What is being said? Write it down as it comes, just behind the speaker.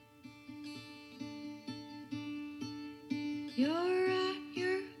You're at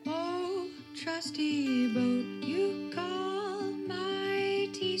your old trusty boat. You call my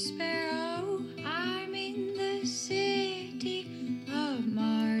tea sparrow. I'm in the city of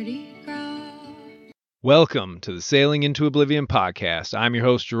Mardi Gras. Welcome to the Sailing into Oblivion podcast. I'm your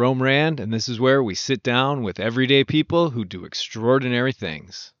host, Jerome Rand, and this is where we sit down with everyday people who do extraordinary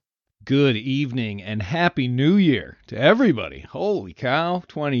things. Good evening and Happy New Year to everybody. Holy cow,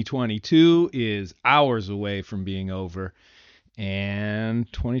 2022 is hours away from being over,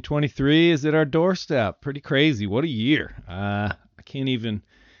 and 2023 is at our doorstep. Pretty crazy. What a year. I can't even...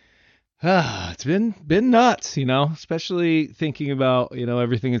 it's been nuts, especially thinking about,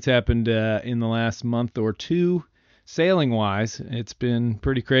 everything that's happened in the last month or two, sailing-wise. It's been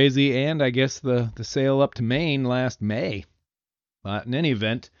pretty crazy, and I guess the sail up to Maine last May. But in any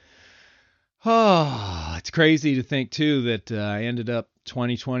event, it's crazy to think, too, that I ended up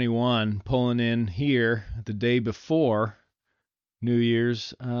 2021 pulling in here the day before New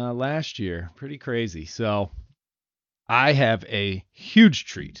Year's last year. Pretty crazy. So I have a huge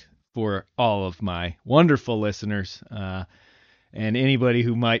treat for all of my wonderful listeners and anybody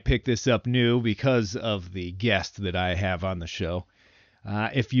who might pick this up new because of the guest that I have on the show.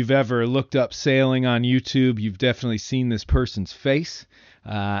 If you've ever looked up sailing on YouTube, you've definitely seen this person's face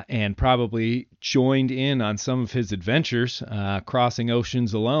and probably joined in on some of his adventures crossing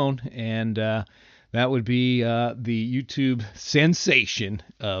oceans alone. And that would be the YouTube sensation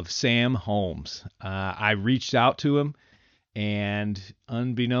of Sam Holmes. I reached out to him, and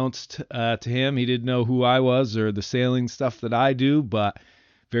unbeknownst to him, he didn't know who I was or the sailing stuff that I do, but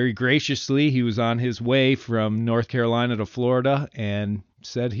very graciously, he was on his way from North Carolina to Florida and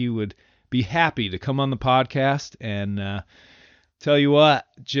said he would be happy to come on the podcast. And tell you what,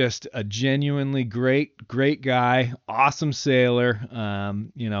 just a genuinely great guy, awesome sailor,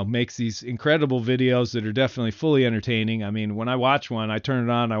 makes these incredible videos that are definitely fully entertaining. I mean, when I watch one, I turn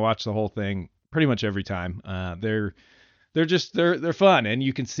it on, I watch the whole thing pretty much every time. They're fun, and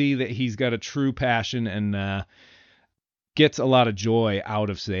you can see that he's got a true passion and gets a lot of joy out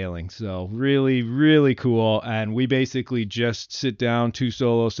of sailing. So really, really cool. And we basically just sit down, two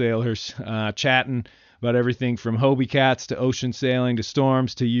solo sailors, chatting about everything from Hobie Cats to ocean sailing to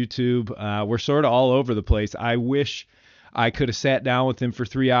storms to YouTube. We're sort of all over the place. I wish I could have sat down with him for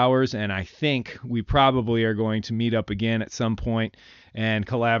 3 hours, and I think we probably are going to meet up again at some point and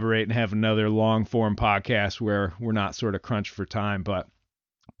collaborate and have another long-form podcast where we're not sort of crunched for time. But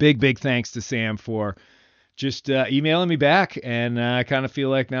big thanks to Sam for just emailing me back, and I kind of feel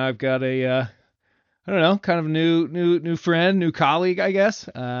like now I've got a, kind of a new friend, new colleague, I guess.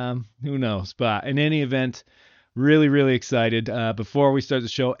 Who knows? But in any event, really, really excited. Before we start the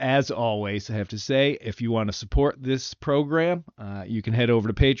show, as always, I have to say, if you want to support this program, you can head over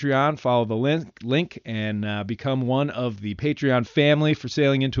to Patreon, follow the link, and become one of the Patreon family for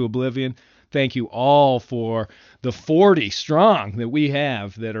Sailing into Oblivion. Thank you all for the 40 strong that we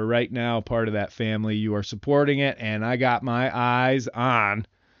have that are right now part of that family. You are supporting it, and I got my eyes on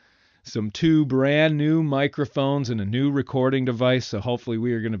some 2 brand new microphones and a new recording device, so hopefully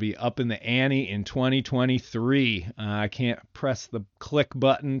we are going to be up in the ante in 2023. I can't press the click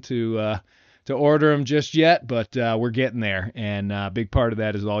button to order them just yet, but we're getting there, and a big part of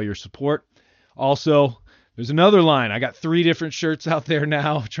that is all your support. Also, there's another line. I got 3 different shirts out there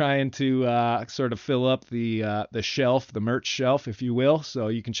now, trying to sort of fill up the shelf, the merch shelf, if you will. So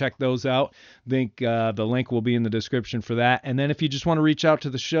you can check those out. I think the link will be in the description for that. And then if you just want to reach out to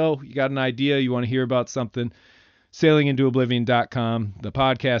the show, you got an idea, you want to hear about something, sailingintoOblivion.com, the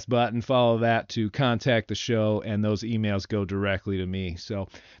podcast button, follow that to contact the show, and those emails go directly to me. So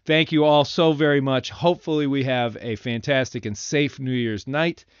thank you all so very much. Hopefully we have a fantastic and safe New Year's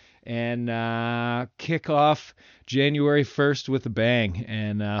night, and kick off January 1st with a bang,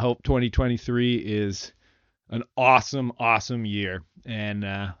 and hope 2023 is an awesome year. And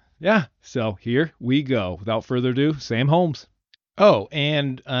so here we go. Without further ado, Sam Holmes. Oh,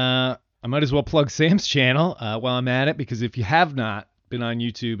 and I might as well plug Sam's channel while I'm at it, because if you have not been on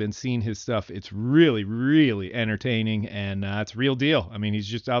YouTube and seen his stuff, it's really, really entertaining, and it's a real deal. I mean, he's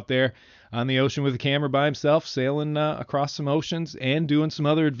just out there on the ocean with a camera by himself, sailing across some oceans and doing some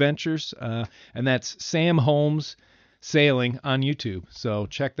other adventures, and that's Sam Holmes Sailing on YouTube. So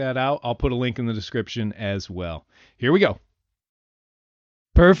check that out. I'll put a link in the description as well. Here we go.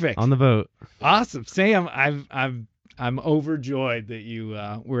 Perfect. On the boat. Awesome. Sam, I've I'm overjoyed that you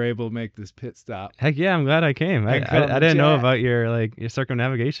were able to make this pit stop. Heck yeah, I'm glad I came. I And come I didn't know chat. about your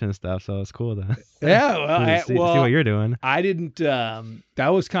circumnavigation and stuff, so it's cool to Yeah, see what you're doing. I didn't. That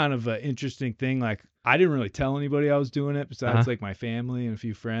was kind of an interesting thing. Like, I didn't really tell anybody I was doing it besides like my family and a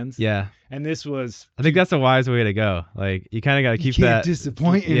few friends. Yeah. And this was. I think that's a wise way to go. Like, you kind of got to keep you that. can't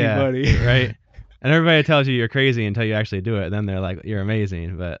disappoint anybody. Right. And everybody tells you you're crazy until you actually do it. Then they're like, you're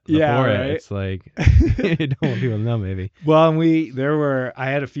amazing. But before it's like, you don't want people to know maybe. Well, and I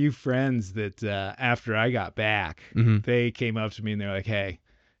had a few friends that after I got back, they came up to me and they're like, hey,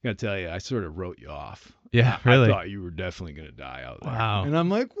 I got to tell you, I sort of wrote you off. Yeah, really? I thought you were definitely going to die out there. Wow. And I'm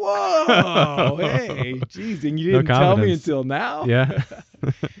like, whoa, hey, geez. And you didn't tell me until now? Yeah.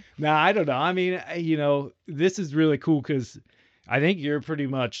 Now, I don't know. I mean, this is really cool because I think you're pretty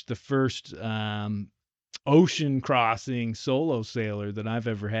much the first ocean crossing solo sailor that I've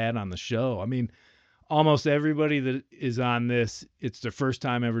ever had on the show. I mean, almost everybody that is on this, it's their first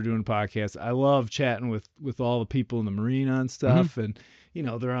time ever doing a podcast. I love chatting with all the people in the marina and stuff. And,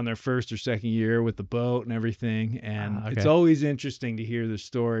 they're on their first or second year with the boat and everything. And it's always interesting to hear the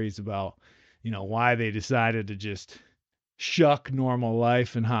stories about, why they decided to just shuck normal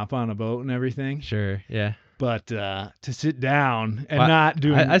life and hop on a boat and everything. Sure. Yeah. But to sit down and not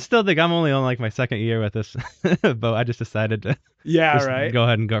do I still think I'm only on like my second year with this boat. I just decided to go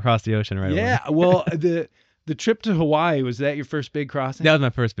ahead and go across the ocean right away. Yeah, well, the trip to Hawaii, was that your first big crossing? That was my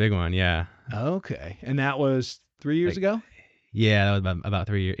first big one, yeah. Okay. And that was 3 years ago? Yeah, that was about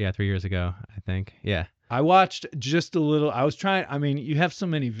 3 years. Yeah, 3 years ago, I think. Yeah. I watched just a little. I was trying. I mean, you have so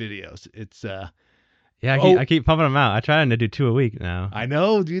many videos. It's yeah, I keep pumping them out. I try to do 2 a week now. I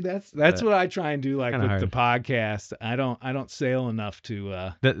know, dude. That's what I try and do. Like with the podcast, I don't sail enough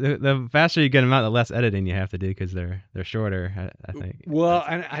to. The faster you get them out, the less editing you have to do because they're shorter. I think. Well,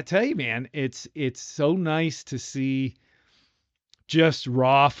 and I tell you, man, it's so nice to see just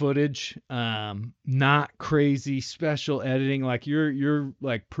raw footage, not crazy special editing. Like you're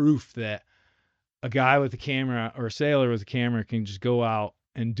like proof that a guy with a camera or a sailor with a camera can just go out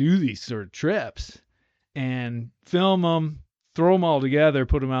and do these sort of trips and film them, throw them all together,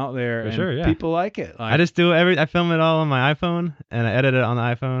 put them out there, and people like it. Like, I just do I film it all on my iPhone, and I edit it on the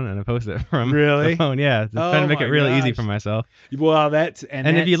iPhone, and I post it from the phone. Yeah, just trying to make it really easy for myself. Well,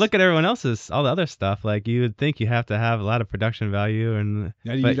 and if you look at everyone else's, all the other stuff, like you would think you have to have a lot of production value,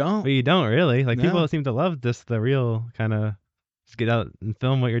 but you don't really. Like people seem to love just the real kind of. Just get out and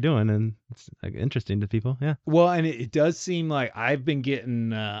film what you're doing, and it's like interesting to people. Yeah. Well, and it does seem like I've been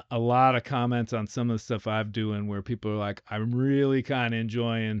getting a lot of comments on some of the stuff I'm doing where people are like, I'm really kind of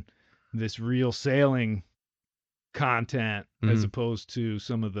enjoying this real sailing content as opposed to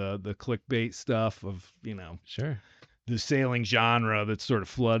some of the clickbait stuff of, Sure. the sailing genre that's sort of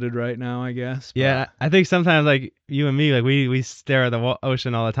flooded right now, I guess. Yeah, I think sometimes like you and me, like we stare at the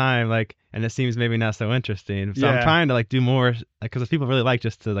ocean all the time, like, and it seems maybe not so interesting. So I'm trying to like do more, like, because people really like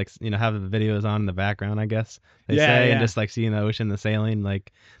just to like have the videos on in the background, I guess they say, and just like seeing the ocean, the sailing,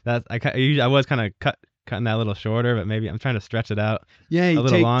 like that. I was kind of cutting that a little shorter, but maybe I'm trying to stretch it out a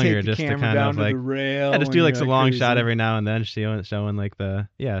little longer, just to kind of like just do like some long shot every now and then, showing like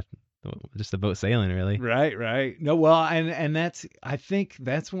just the boat sailing, really. Right. No, well, and that's, I think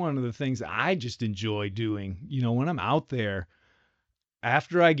that's one of the things I just enjoy doing. When I'm out there,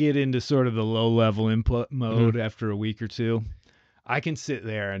 after I get into sort of the low level input mode after a week or two, I can sit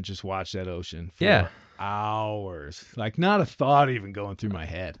there and just watch that ocean for hours. Like not a thought even going through my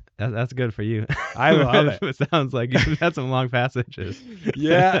head. That's good for you. I love it. It sounds like you've had some long passages.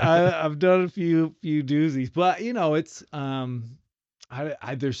 Yeah, I've done a few doozies, but it's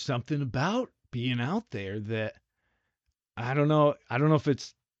there's something about being out there that I don't know if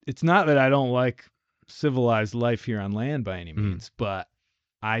it's not that I don't like civilized life here on land by any means, but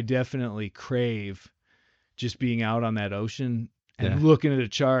I definitely crave just being out on that ocean and looking at a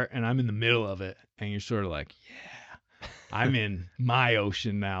chart, and I'm in the middle of it, and you're sort of like, I'm in my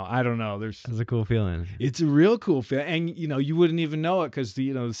ocean now. I don't know. That's a cool feeling. It's a real cool feeling, and you wouldn't even know it because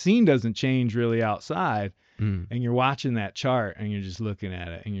the scene doesn't change really outside. And you're watching that chart, and you're just looking at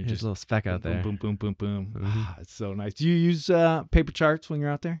it, and you're just a little speck out there. Boom, boom, boom, boom. It's so nice. Do you use paper charts when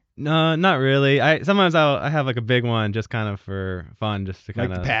you're out there? No, not really. Sometimes I have like a big one just kind of for fun, just to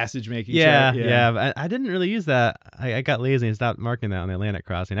kind of like the passage making chart. Yeah. But I didn't really use that. I got lazy and stopped marking that on the Atlantic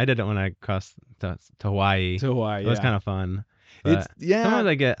crossing. I did it when I crossed to Hawaii. To Hawaii, it was kind of fun. But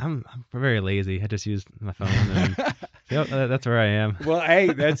sometimes I'm very lazy. I just use my phone. And, that's where I am. Well, hey,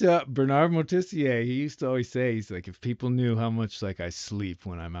 that's Bernard Motissier. He used to always say, he's like, if people knew how much like I sleep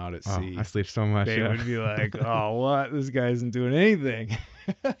when I'm out at sea, I sleep so much. They would be like, oh, what? This guy isn't doing anything.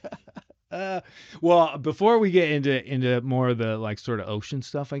 Well, before we get into more of the like sort of ocean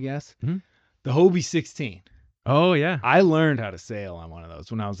stuff, I guess, Mhm. the Hobie 16. Oh yeah. I learned how to sail on one of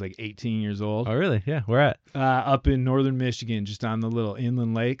those when I was like 18 years old. Oh really? Yeah. Where at? Up in northern Michigan, just on the little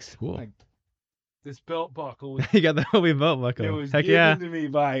inland lakes. Cool. Like, this belt buckle was You got the Hobie boat buckle. it was Heck given yeah. to me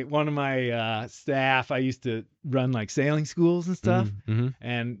by one of my staff. I used to run like sailing schools and stuff. Mm-hmm.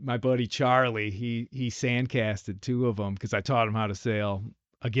 And my buddy Charlie, he sandcasted 2 of them because I taught him how to sail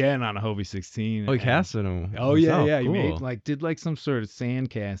again on a Hobie 16. Oh, you and- casted them. Oh yeah, yeah. He Cool. made did like some sort of sand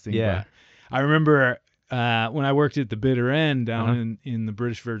casting. Yeah. But I remember when I worked at the Bitter End down Uh-huh. in the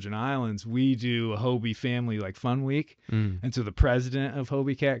British Virgin Islands, we do a Hobie family like fun week, Mm. and so the president of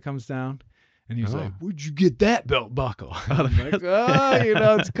Hobie Cat comes down. And he was Oh. like, "Where'd you get that belt buckle?" Oh, I'm like,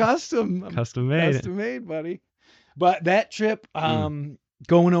 "Oh, it's custom. Custom made. Custom made, buddy." But that trip,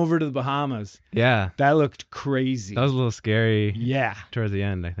 going over to the Bahamas, Yeah. that looked crazy. That was a little scary Yeah. towards the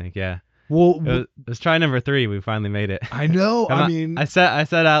end, I think. Yeah. Well, It was try number 3. We finally made it. I know. I'm I not- mean, I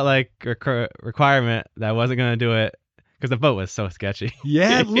set out like requirement that I wasn't gonna do it because the boat was so sketchy.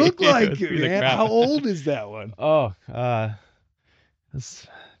 yeah, it looked It like was it, piece of man. crap. How old is that one? Oh, it's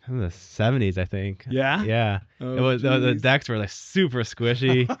in the 70s, I think. Yeah. Yeah. Oh, It was the geez. decks were like super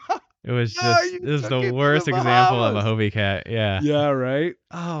squishy. It was No, just you it was took it the to worst the example of a Bahamas. Hobie cat. Yeah. Yeah. Right.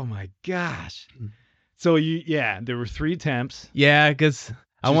 Oh my gosh. So there were 3 attempts. Yeah, because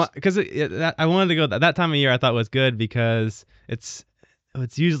I Just- I wanted to go that time of year. I thought was good because it's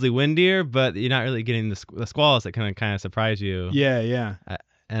usually windier, but you're not really getting the squalls that kind of surprise you. Yeah. Yeah.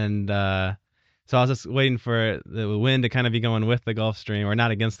 And so I was just waiting for the wind to kind of be going with the Gulf Stream or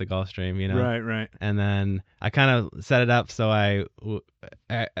not against the Gulf Stream, you know. Right. Right. And then I kind of set it up so I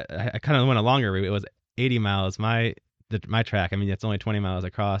kind of went a longer route. It was 80 miles my track. I mean, it's only 20 miles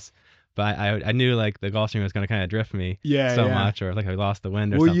across, but I knew like the Gulf Stream was going to kind of drift me Yeah. so yeah. much, or like I lost the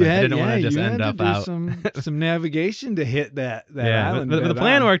wind or Well, something. you had, I didn't want to just you end had up to do out. some navigation to hit that Yeah, island. but the dead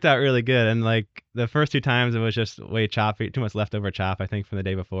plan on. worked out really good, and like the first 2 times it was just way choppy, too much leftover chop I think from the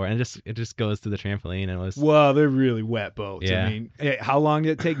day before, and it just goes to the trampoline, and it was Well, they're really wet boats. Yeah. I mean, how long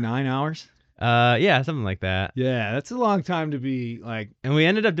did it take? 9 hours? yeah, something like that. Yeah, that's a long time to be like. And we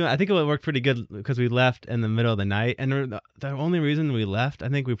ended up doing. I think it worked pretty good because we left in the middle of the night, and the only reason we left, I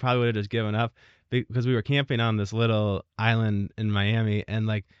think we probably would have just given up because we were camping on this little island in Miami, and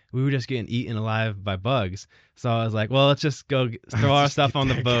like we were just getting eaten alive by bugs. So I was like, well, let's just go throw our Just stuff get on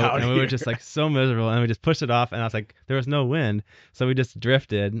the the heck boat, outta and we were here. just like so miserable, and we just pushed it off, and I was like, there was no wind, so we just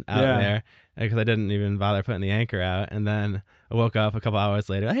drifted out Yeah. there because I didn't even bother putting the anchor out, and then I woke up a couple hours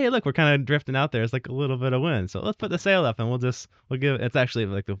later. Hey, look, we're kind of drifting out there. It's like a little bit of wind, so let's put the sail up, and we'll give. It's actually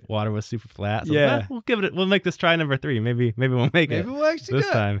like the water was super flat. So Yeah. we'll give it. We'll make this try number 3. Maybe we'll make Maybe it we'll actually this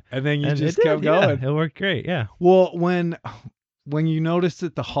do it. time. And then you And just it did, kept yeah. going. It worked great. Yeah. Well, when you noticed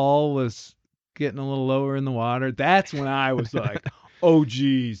that the hull was getting a little lower in the water, that's when I was like, oh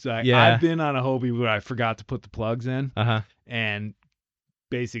geez. Yeah. I've been on a Hobie where I forgot to put the plugs in Uh-huh. and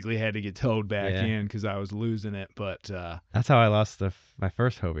basically had to get towed back Yeah. in because I was losing it. But That's how I lost my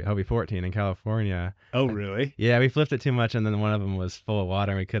first Hobie 14 in California. oh really? Yeah, we flipped it too much, and then one of them was full of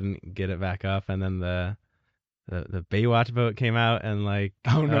water, and we couldn't get it back up. And then the Baywatch boat came out, and like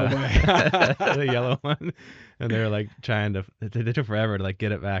Oh, no way. the yellow one, and they were like trying to. They took forever to like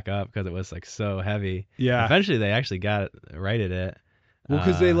get it back up because it was like so heavy. Yeah. Eventually, they actually got it, righted it. Well,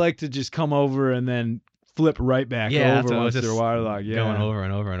 because they Uh, like to just come over and then flip right back Yeah, that's over what it once was they're just waterlogged. Yeah. going over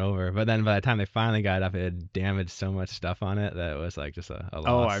and over and over. But then by the time they finally got it up, it had damaged so much stuff on it that it was like just a loss.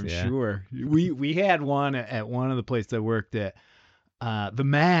 Oh, I'm yeah. sure. We had one at one of the places I worked at. The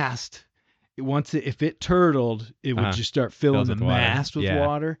mast, if it turtled, it would Uh-huh. just start filling Fills the with water. mast with Yeah.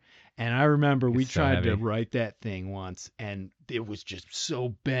 water. And I remember we It's so tried to heavy. right that thing once, and it was just so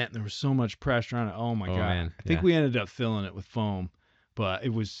bent. There was so much pressure on it. Oh my Oh, god! man. I think Yeah. we ended up filling it with foam, but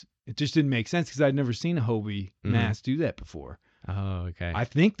it just didn't make sense because I'd never seen a Hobie Mhm. mast do that before. Oh, okay. I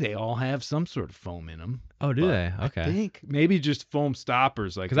think they all have some sort of foam in them. Oh, do they? I Okay. think maybe just foam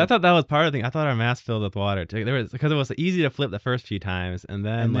stoppers, like Because I thought that was part of the thing. I thought our mast filled with water too. Because it was easy to flip the first few times, and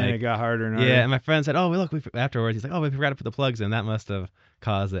then and then like it got harder and harder. yeah, and my friend said, "Oh, look, afterwards." He's like, "Oh, we forgot to put the plugs in. That must have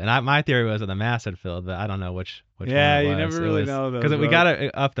caused it." And my theory was that the mast had filled, but I don't know which Yeah, one it you was. never really know those, because we though. got it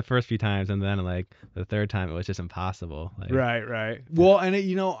up the first few times, and then like the third time it was just impossible. Like, Right. Well, and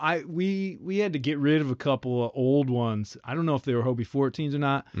we had to get rid of a couple of old ones. I don't know if they were Hobie 14s or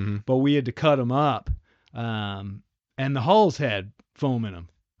not, Mhm. but we had to cut them up. And the hulls had foam in them.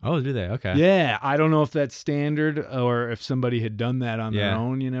 Oh, do they? Okay. Yeah, I don't know if that's standard or if somebody had done that on their Yeah.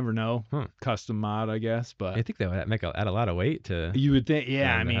 own. You never know. Huh. Custom mod, I guess. But I think they would add a lot of weight to. you would think, yeah,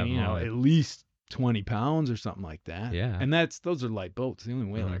 Yeah, I to have mean, them all in. at least 20 pounds or something like that. Yeah. And those are light boats. They only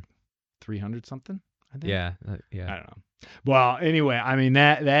weigh Mhm. like 300 something, I think. Yeah. I Yeah. don't know. Well, anyway, I mean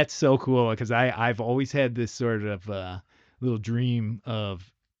that's so cool because I've always had this sort of little dream of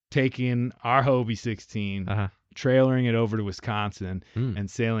taking our Hobie 16, Uh huh. trailering it over to Wisconsin, Mm. and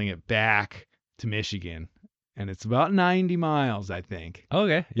sailing it back to Michigan. And it's about 90 miles, I think.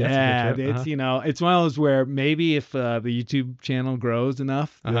 Okay. Yeah. Yeah, That's a good trip. it's it's one of those where maybe if the YouTube channel grows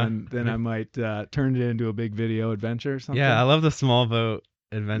enough, Uh-huh. then I might turn it into a big video adventure or something. Yeah, I love the small boat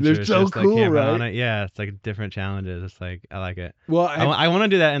adventures. They're so just like cool, camping right? on it. Yeah, it's like different challenges. It's like I like it. Well, I want to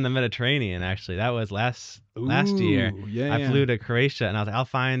do that in the Mediterranean. Actually, that was last year. Ooh, yeah, I flew to Croatia and I was like, I'll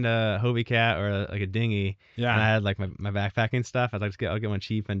find a Hobie Cat or like a dinghy. yeah. And I had like my backpacking stuff. I was like, I'll get one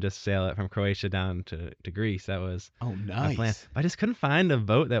cheap and just sail it from Croatia down to Greece. That was Oh, my plan. nice. But I just couldn't find a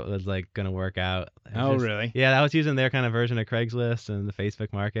boat that was like gonna work out. It was Oh, just- really? Yeah, I was using their kind of version of Craigslist and the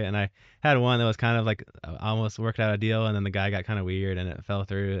Facebook Market, and I had one that was kind of like almost worked out a deal, and then the guy got kind of weird and it fell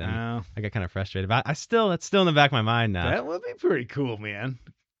through, and Oh, I got kind of frustrated. But it's still in the back of my mind now. that would be pretty cool, man.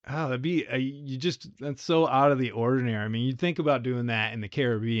 Oh, that'd be that's so out of the ordinary. I mean, you'd think about doing that in the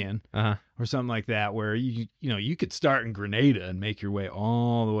Caribbean Uh-huh. or something like that, where you could start in Grenada and make your way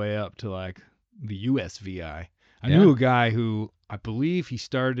all the way up to like the USVI. I Yeah. knew a guy who I believe he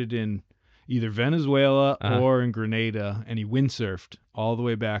started in either Venezuela Uh-huh. or in Grenada, and he windsurfed all the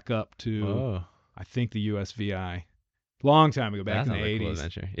way back up to Oh, I think the USVI. Long time ago, back that in the sounds like a cool 80s.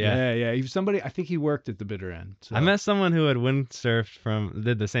 adventure. Yeah. Yeah. He was somebody. I think he worked at the bitter end. So. I met someone who had windsurfed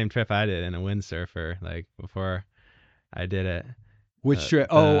did the same trip I did in a windsurfer, like before I did it. Which trip?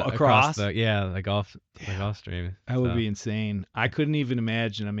 Oh, across. Yeah, like off Yeah. stream. That would be insane. I couldn't even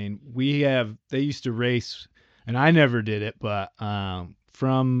imagine. I mean, they used to race, and I never did it, but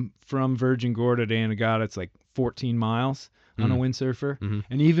from Virgin Gorda to Anegada, it's like 14 miles on a windsurfer, Mhm.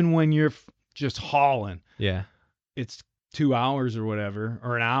 and even when you're just hauling, Yeah. it's 2 hours or whatever,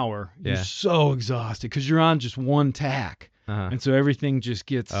 or an hour. You're Yeah. so exhausted because you're on just one tack. Uh-huh. And so everything just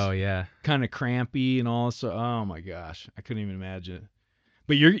gets Oh yeah. kind of crampy and all. So, oh my gosh, I couldn't even imagine it.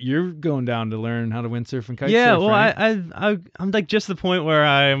 But you're going down to learn how to windsurf and kite Yeah, surf, well, right? I'm like just the point where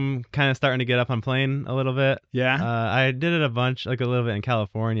I'm kind of starting to get up on plane a little bit. Yeah. I did it a bunch, like a little bit in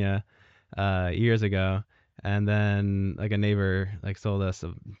California, years ago, and then like a neighbor like sold us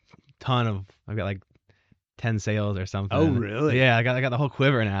a ton of. I've got like 10 sails or something. Oh, really? Yeah, I got the whole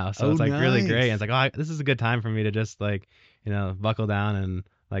quiver now, so Oh, it's like really great. And nice. it's like, this is a good time for me to just like, buckle down and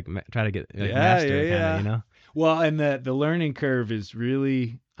like try to get like, Yeah, master it, yeah, kind of, Well, and the learning curve is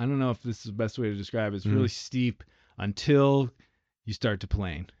really, I don't know if this is the best way to describe it. It's really steep until you start to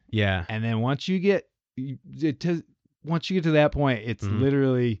plane. Yeah. And then once you get to that point, it's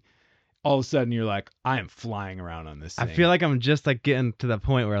literally all of a sudden you're like, I am flying around on this thing. I feel like I'm just like getting to that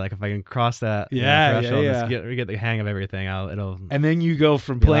point where like if I can cross that threshold and just get the hang of everything, it'll And then you go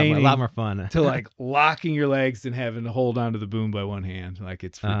from be planing a lot more fun to like locking your legs and having to hold onto the boom by one hand. Like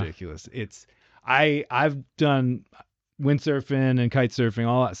it's ridiculous. It's I've done windsurfing and kite surfing,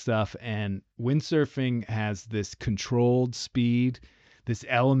 all that stuff, and windsurfing has this controlled speed, this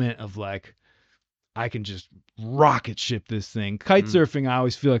element of like I can just rocket ship this thing. Kite surfing, I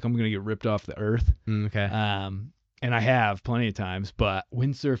always feel like I'm gonna get ripped off the earth. Okay. And I have plenty of times, but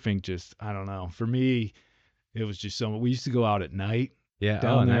windsurfing just I don't know. For me, it was just so. We used to go out at night. Yeah.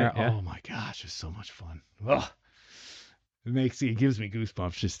 Down there. Night, yeah. Oh my gosh, it's so much fun. Ugh. It gives me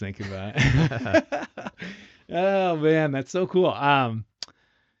goosebumps just thinking about it. Oh man, that's so cool.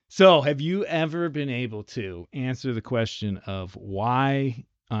 So have you ever been able to answer the question of why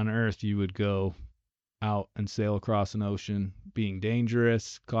on earth you would go out and sail across an ocean, being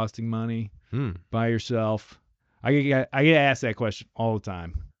dangerous, costing money, by yourself? I get asked that question all the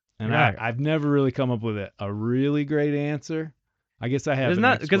time, and Yeah. I've never really come up with a really great answer. I guess I have There's an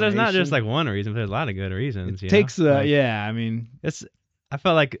not because there's not just explanation. like one reason, but there's a lot of good reasons. It takes Like, yeah. I mean, I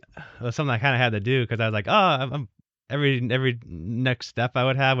felt like it was something I kind of had to do because I was like, I'm every next step I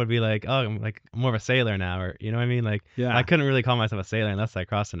would have would be like, I'm like more of a sailor now, or you know what I mean? Like yeah. I couldn't really call myself a sailor unless I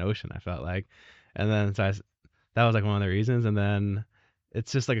crossed an ocean. I felt like, and then that was like one of the reasons, and then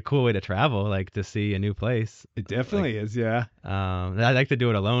it's just like a cool way to travel, like to see a new place. It definitely is. Yeah. I like to do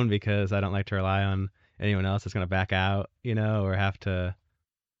it alone because I don't like to rely on anyone else that's gonna back out, or have to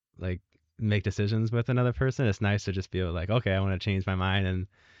like make decisions with another person. It's nice to just be able to like, okay, I want to change my mind and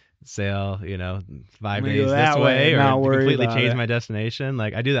sail, 5 I'm gonna days go that this way way, and or not worry completely about change it. my destination.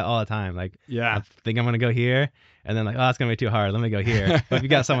 Like I do that all the time. Like Yeah. I think I'm gonna go here, and then like, it's gonna be too hard. Let me go here. But if you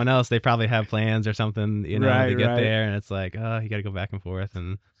got someone else, they probably have plans or something, Right, to get right. there, and it's like, you got to go back and forth.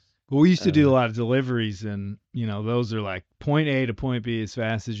 And Well, we used to do a lot of deliveries, and those are like point A to point B as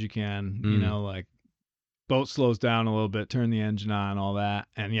fast as you can. Like boat slows down a little bit, turn the engine on, all that.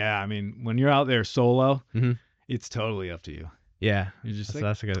 And yeah, I mean, when you're out there solo, Mm-hmm. it's totally up to you. Yeah. You're just So like,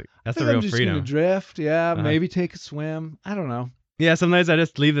 that's a good. That's I the think real I'm just freedom. gonna drift. Yeah, Uh-huh. maybe take a swim. I don't know. Yeah, sometimes I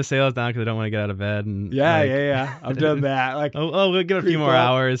just leave the sails down because I don't want to get out of bed. And Yeah. I've done that. Like, we'll give it a few creep more up.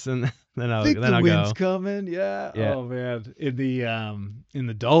 hours, and then I'll think the go. wind's coming. Yeah. Yeah. Oh man, in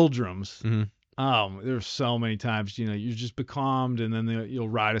the doldrums. Mm-hmm. There's so many times, you're just becalmed, and then you'll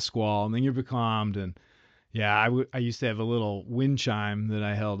ride a squall, and then you're becalmed, and yeah, I used to have a little wind chime that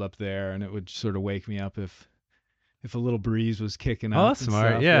I held up there, and it would sort of wake me up if a little breeze was kicking up. Oh, that's and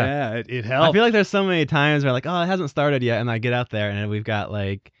smart. stuff. Yeah. It helped. I feel like there's so many times where like, oh, it hasn't started yet, and I get out there and we've got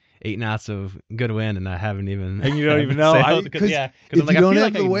like 8 knots of good wind, and I haven't even. And you don't even know. Because if I'm like, you don't I feel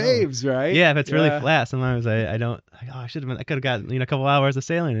have like the waves, right? Yeah, if it's really flat, sometimes I don't. Like, oh, I should have been. I could have got a couple hours of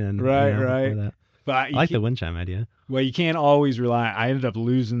sailing in. Right. before that. But I like the wind chime idea. Well, you can't always rely. I ended up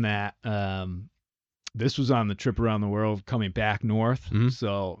losing that. This was on the trip around the world coming back north. Mm-hmm.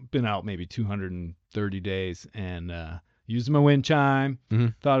 So been out maybe 230 days and used my wind chime. Mm-hmm.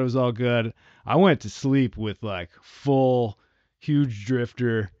 Thought it was all good. I went to sleep with like full, huge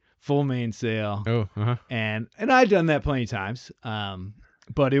drifter, full mainsail. Oh, uh-huh. And I'd done that plenty of times.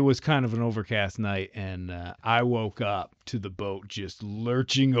 But it was kind of an overcast night, and I woke up to the boat just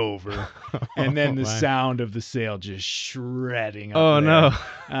lurching over, and then the sound of the sail just shredding up there. No.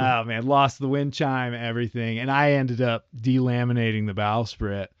 Oh, man, lost the wind chime, everything. And I ended up delaminating the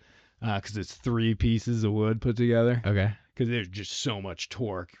bowsprit because it's 3 pieces of wood put together. Okay. Because there's just so much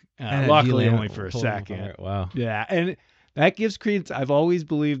torque. Luckily, only for a second. Wow. Yeah, and that gives credence. I've always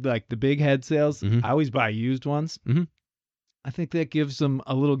believed, like, the big head sails, Mm-hmm. I always buy used ones. Mm-hmm. I think that gives them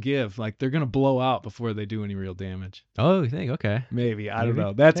a little give. Like, they're going to blow out before they do any real damage. Oh, you think? Okay. Maybe. I don't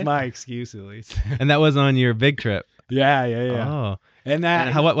know. That's my excuse, at least. And that was on your big trip? Yeah. Oh. And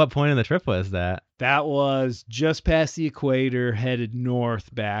what point in the trip was that? That was just past the equator, headed north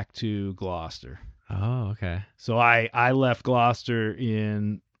back to Gloucester. Oh, okay. So I left Gloucester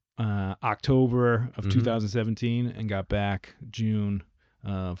in October of 2017 and got back June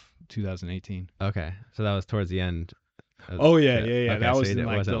of 2018. Okay. So that was towards the end. Oh yeah. Okay, That was so in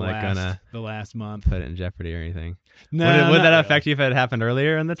wasn't the last month. Put it in jeopardy or anything. No, would that affect you if it happened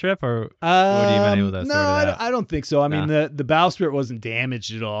earlier in the trip, or would you have been able to sort it out? I don't think so. I mean, the bowsprit wasn't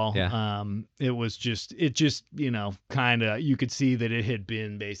damaged at all. Yeah. It just kind of, you could see that it had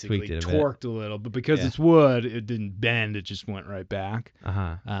been basically torqued a little, but because it's wood, it didn't bend. It just went right back.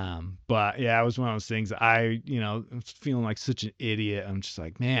 But yeah, it was one of those things. I was feeling like such an idiot. I'm just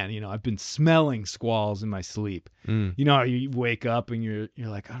like, man, I've been smelling squalls in my sleep. You know how you wake up and you're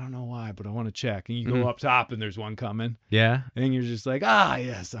like, I don't know why, but I want to check, and you go up top and there's one coming. Yeah. And you're just like,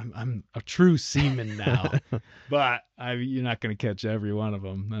 yes, I'm a true seaman now. But you're not going to catch every one of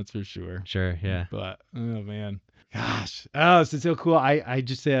them, that's for sure. Sure, yeah. But oh man, gosh, it's so cool. I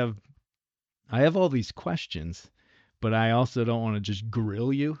just have all these questions, but I also don't want to just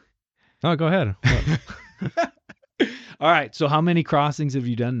grill you. Oh, go ahead. All right. So how many crossings have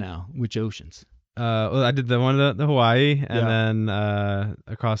you done now? Which oceans? Well, I did the one the Hawaii, and then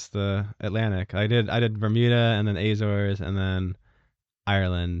across the Atlantic. I did Bermuda, and then Azores, and then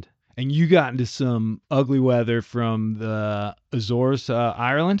Ireland. And you got into some ugly weather from the Azores to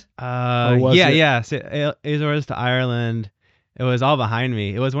Ireland? Yeah. So, Azores to Ireland. It was all behind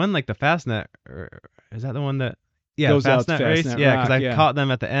me. It was when like the Fastnet, or is that the one that? Yeah, goes Fastnet out to race. Fastnet Yeah, Rock, because I caught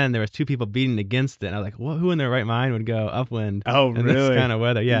them at the end. There was 2 people beating against it. And I was like, who in their right mind would go upwind in this kind of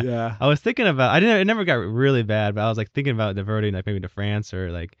weather? Yeah. I was thinking about. It never got really bad, but I was like thinking about diverting, like maybe to France,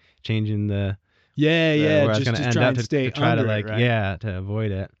 or like changing the. Where I was going to end try up and stay to try under to like it, right? to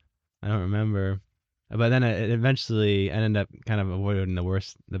avoid it. I don't remember, but then it eventually ended up kind of avoiding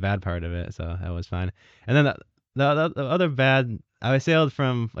the bad part of it, so that was fine. And then the other bad, I sailed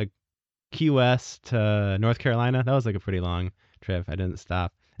from like Key West to North Carolina. That was like a pretty long trip. I didn't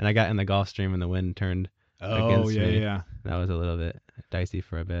stop, and I got in the Gulf Stream and the wind turned against me. Yeah. That was a little bit dicey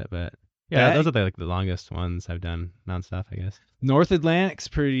for a bit, but yeah, those are the longest ones I've done nonstop, I guess. North Atlantic's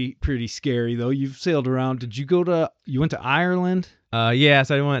pretty scary though. You've sailed around. Did you went to Ireland? Yeah,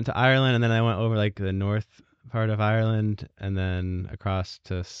 so I went to Ireland, and then I went over like the north part of Ireland, and then across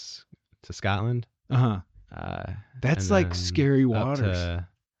to Scotland. That's like scary waters.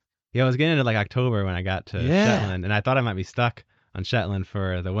 Yeah, I was getting into like October when I got to Shetland, and I thought I might be stuck on Shetland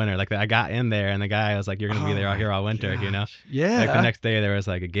for the winter. Like I got in there and the guy was like, "You're gonna be there out here all winter," you know. Yeah. Like the next day there was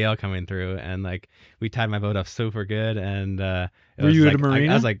like a gale coming through and like we tied my boat up super good and Were you at like, a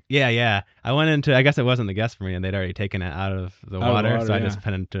marina? I was like, yeah. I went into, I guess it wasn't the guest marina. They'd already taken it out of the water, so I just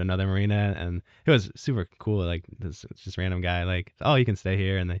went into another marina and it was super cool. Like this just random guy like, "Oh, you can stay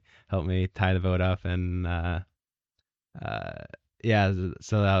here," and they helped me tie the boat up and yeah.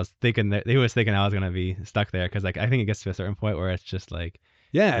 So I was thinking that he was thinking I was gonna be stuck there because like I think it gets to a certain point where it's just like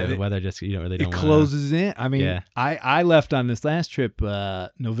the weather just you don't really don't. It closes in. I mean, Yeah. I left on this last trip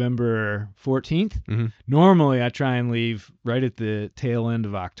November 14th. Mm-hmm. Normally I try and leave right at the tail end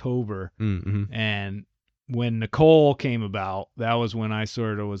of October, Mm-hmm. and when Nicole came about, that was when I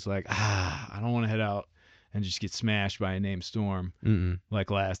sort of was like, I don't want to head out and just get smashed by a named storm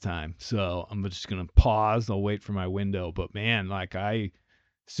like last time. So I'm just gonna pause. I'll wait for my window. But man, like as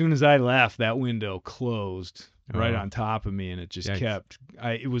soon as I left, that window closed right on top of me, and it just kept.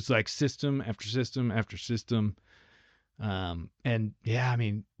 It was like system after system after system. And yeah, I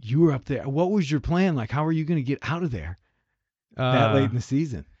mean, you were up there. What was your plan? Like, how are you gonna get out of there that late in the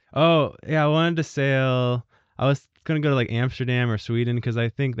season? Oh yeah, I wanted to sail. I was gonna go to like Amsterdam or Sweden because I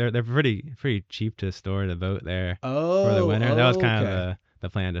think they're pretty cheap to store the boat there for the winter. That was kind of the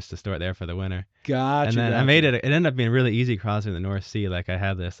plan, just to store it there for the winter. Gotcha. And then I made it. It ended up being really easy crossing the North Sea. Like I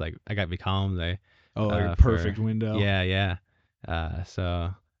had this like I got big Holmes. Like a perfect window. Yeah.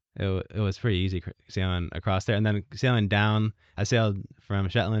 So it was pretty easy sailing across there, and then sailing down. I sailed from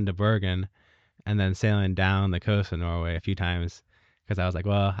Shetland to Bergen, and then sailing down the coast of Norway a few times. Because I was like,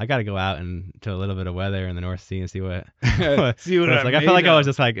 well, I got to go out into a little bit of weather in the North Sea and see what see what it's like. I felt like I was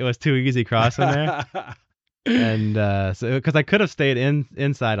just like it was too easy crossing there, and so because I could have stayed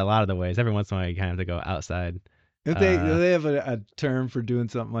inside a lot of the ways. Every once in a while, you kind of have to go outside. Do they have a term for doing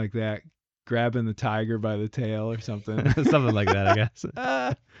something like that? Grabbing the tiger by the tail or something, something like that, I guess.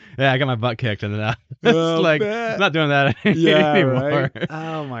 Yeah, I got my butt kicked and then I'm not doing that anymore. Right?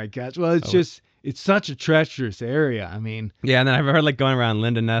 Oh my gosh! Well, it's such a treacherous area. I mean, yeah, and then I've heard like going around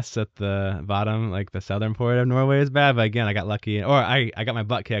Lindeness at the bottom, like the southern part of Norway is bad. But again, I got lucky, or I got my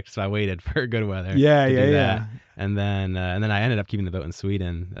butt kicked, so I waited for good weather. Yeah. And then I ended up keeping the boat in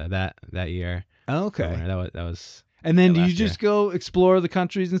Sweden that year. Okay. That was. And then do you just go explore the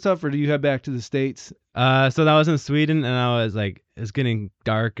countries and stuff, or do you head back to the States? So that was in Sweden, and I was like, it's getting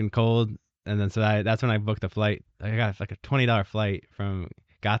dark and cold, and then that's when I booked a flight. I got like a $20 flight from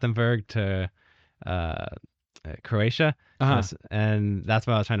Gothenburg to Croatia, and that's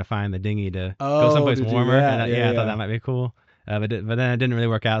why I was trying to find the dinghy to go someplace warmer. I thought that might be cool, but then it didn't really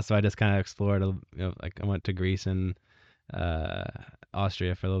work out, so I just kind of explored. Like I went to Greece and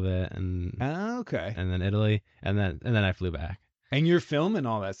Austria for a little bit, and and then Italy, and then I flew back. And you're filming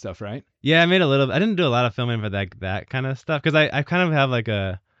all that stuff, right? Yeah, I made a little. I didn't do a lot of filming for that kind of stuff because I kind of have like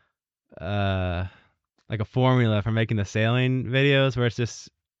a formula for making the sailing videos where it's just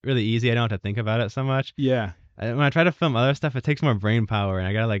really easy. I don't have to think about it so much. Yeah. When I try to film other stuff, it takes more brain power, and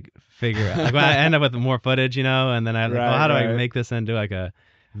I gotta like figure out. Like when I end up with more footage, and then I'm like, well, how do I make this into like a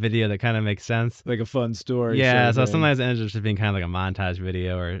video that kind of makes sense, like a fun story? Yeah, so sometimes it ends up just being kind of like a montage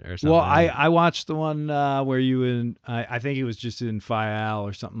video or something. Well, I watched the one where you and I think it was just in Fayal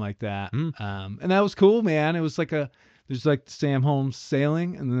or something like that, and that was cool, man. It was like there's like Sam Holmes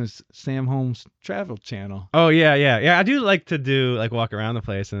Sailing, and then there's Sam Holmes Travel Channel. Oh yeah. I do like to do like walk around the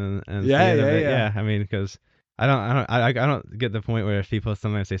place and yeah. I mean, because I don't get the point where people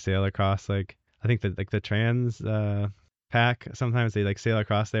sometimes they sail across, like I think that like the trans pack, sometimes they like sail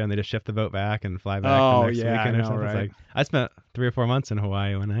across there and they just shift the boat back and fly back the next weekend or something. Right? Like I spent 3 or 4 months in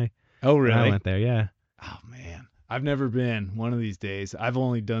Hawaii when I went there. Yeah. Oh man, I've never been. One of these days. I've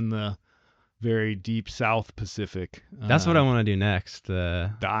only done the very deep South Pacific. That's what I want to do next.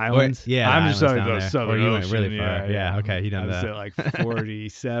 The islands. I'm just talking about Southern Ocean. Went really far. Yeah. Okay, you done that. I was at like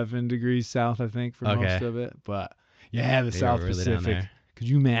 47 degrees south, I think, for most of it. But yeah, the South Pacific. Could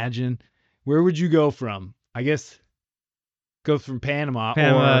you imagine? Where would you go from? I guess go from Panama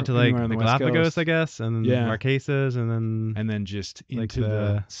to like the Galapagos, I guess, and Marquesas, and then just into like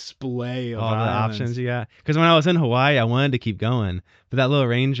the splay of all islands. The options you got. Because when I was in Hawaii, I wanted to keep going, but that little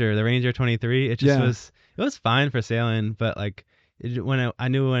Ranger, the Ranger 23, it just was fine for sailing, but like I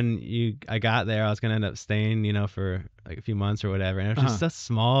knew when I got there, I was gonna end up staying, for like a few months or whatever, and it was just so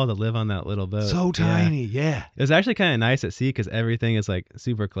small to live on that little boat. So tiny, yeah. It was actually kind of nice at sea because everything is like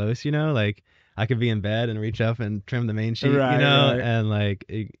super close, like I could be in bed and reach up and trim the main sheet, and like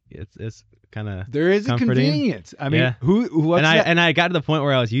it's kind of. There is a comforting. convenience. I mean, Yeah. what's that? And I got to the point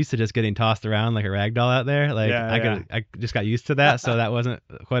where I was used to just getting tossed around like a rag doll out there. Like I just got used to that, so that wasn't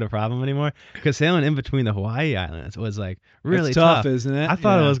quite a problem anymore. Because sailing in between the Hawaii Islands was like really It's tough, isn't it? I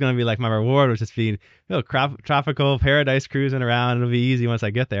thought it was gonna be like my reward was just being tropical paradise cruising around. It'll be easy once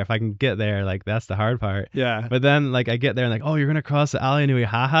I get there. If I can get there, like that's the hard part. Yeah. But then like I get there and like, oh, you're gonna cross the Ali Nui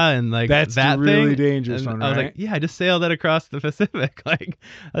Haha and like That's that the really thing. dangerous And one, I was right? like, yeah, I just sailed it across the Pacific. Like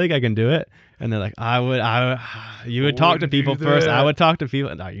I think I can do it. And they're like, you would talk to wouldn't do people first. I that. would talk to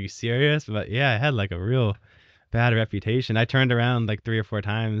people. Are you serious? But yeah, I had like a real bad reputation. I turned around like 3 or 4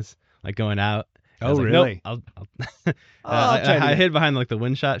 times, like going out. I Oh, was like, really? Nope, I'll try to I get- hid behind like the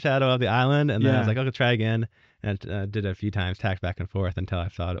wind shot shadow of the island, and then I was Yeah. like, I'll try again. And did it a few times, tacked back and forth until I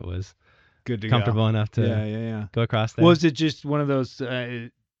thought it was Good to comfortable enough to go. Yeah. go across there. Was it just one of those?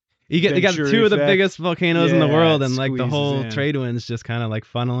 You got Venturi 2 of the effect? biggest volcanoes in the Yeah, world, it and like the squeezes whole in. trade winds just kind of like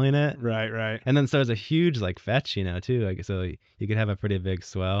funneling it. Right. And then so there's a huge like fetch, too. Like so you could have a pretty big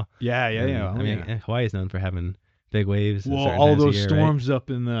swell. Yeah. And, Oh, I mean, yeah. Hawaii is known for having big waves. at Well, certain all times of those year, storms up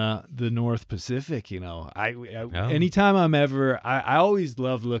in the North Pacific, I Oh. anytime I always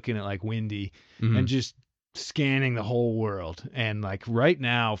love looking at like Windy Right? Mhm. and just scanning the whole world. And like right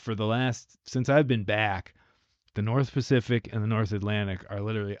now, since I've been back, the North Pacific and the North Atlantic are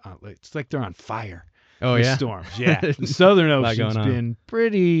literally it's like they're on fire. Oh with yeah. storms. Yeah, the Southern lot Ocean's going on. been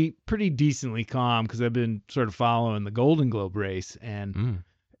pretty decently calm because I've been sort of following the Golden Globe race, and Mm.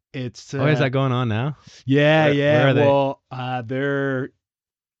 it's Oh, is that going on now? yeah. where are they? Well, there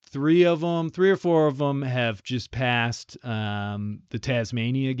 3 or 4 of them have just passed the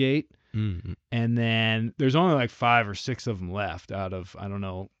Tasmania Gate, Mm. and then there's only like 5 or 6 of them left out of, I don't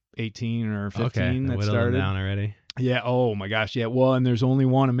know, 18 or 15 Okay, that whittling started. down already. Yeah. Oh my gosh. Yeah. Well, and there's only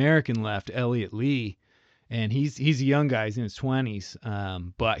one American left, Elliot Lee, and he's a young guy. He's in his 20s.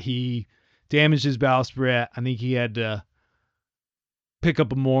 But he damaged his bowsprit. I think he had to pick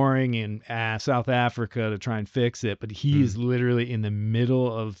up a mooring in South Africa to try and fix it. But he is literally in the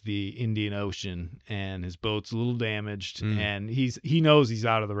middle of the Indian Ocean, and his boat's a little damaged, and he knows he's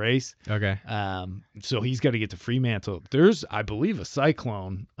out of the race. Okay. So he's got to get to Fremantle. There's, I believe, a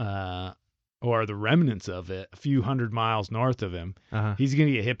cyclone, or the remnants of it, a few hundred miles north of him. Uh-huh. He's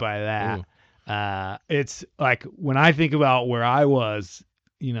gonna get hit by that. Ooh. It's like when I think about where I was,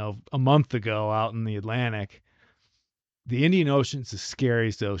 a month ago out in the Atlantic, the Indian Ocean's the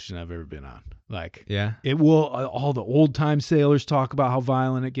scariest ocean I've ever been on. Like, Yeah. it will. All the old time sailors talk about how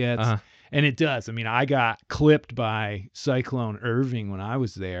violent it gets. Uh-huh. And it does. I mean, I got clipped by Cyclone Irving when I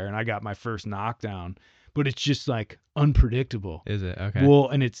was there, and I got my first knockdown. But it's just like unpredictable. Is it? Okay. Well,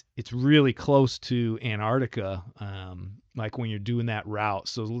 and it's really close to Antarctica, like when you're doing that route.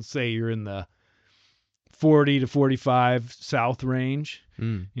 So let's say you're in the 40 to 45 south range.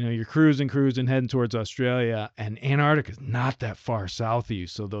 Mm. You're cruising, heading towards Australia, and Antarctica is not that far south of you.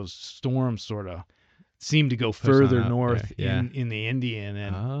 So those storms sort of seem to go Push on further up north there, yeah. in the Indian,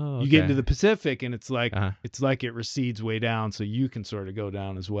 and Oh, you get okay. into the Pacific, and it's like Uh-huh. it recedes way down, so you can sort of go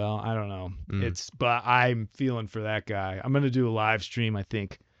down as well. I don't know. Mm. But I'm feeling for that guy. I'm gonna do a live stream, I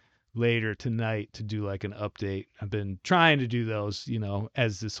think, later tonight to do like an update. I've been trying to do those,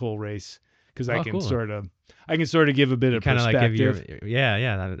 as this whole race, because I Oh, can cool. sort of give a bit of Kind of like perspective. give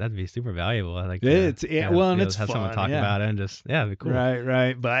that'd be super valuable. I like It's- to, yeah, be well, and able it's to have someone fun, talk yeah. about it and just it'd be cool.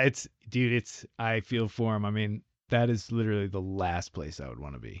 Right. But I feel for him. I mean, that is literally the last place I would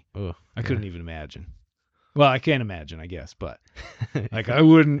want to be. Ooh, I couldn't even imagine. Well, I can't imagine, I guess, but like I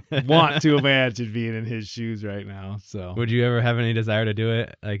wouldn't want to imagine being in his shoes right now. So Would you ever have any desire to do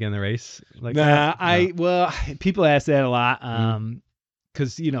it like in the race like nah, that? well, people ask that a lot.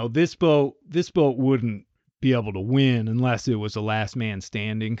 Because this boat wouldn't be able to win unless it was a last man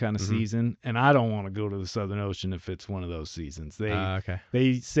standing kind of Mhm. season, and I don't want to go to the Southern Ocean if it's one of those seasons. Okay.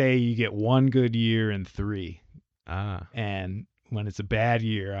 They say you get 1 good year in 3. Ah. And when it's a bad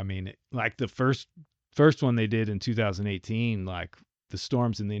year, I mean, like the first one they did in 2018, like the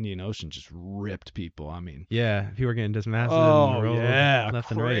storms in the Indian Ocean just ripped people. I mean, Yeah, people were getting dismasted oh and rolled yeah, left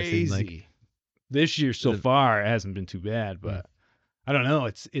and right. It seems crazy. like. This year so Is it- far, it hasn't been too bad, but I don't know.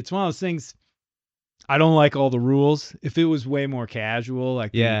 It's one of those things. I don't like all the rules. If it was way more casual,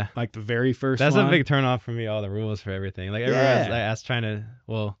 like Yeah. like the very first That's one, a big turnoff for me. All the rules for everything. Like everyone's Yeah. like, trying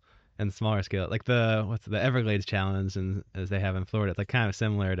to and smaller scale, like the Everglades challenge, and as they have in Florida, it's like kind of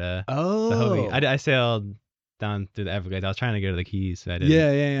similar to the oh Hobie. I sailed down through the Everglades. I was trying to go to the Keys, so I didn't.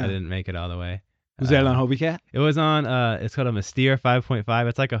 yeah. I didn't make it all the way. Was that on Hobie Cat? It was on. It's called a Mystere 5.5.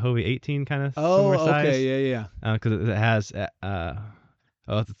 It's like a Hobie 18 kind of Oh, similar size. okay, yeah. Because it has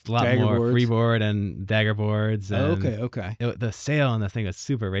Oh, it's a lot Dagger more boards? freeboard and dagger boards. And Okay. the sail on the thing was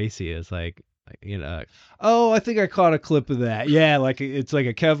super racy. It's like Oh, I think I caught a clip of that. Yeah, like it's like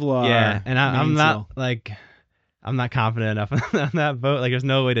a Kevlar. yeah. And I'm mainsail. not like. I'm not confident enough on that boat. Like, there's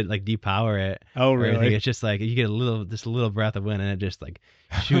no way to like depower it. Oh, or anything. really? It's just like you get just a little breath of wind, and it just like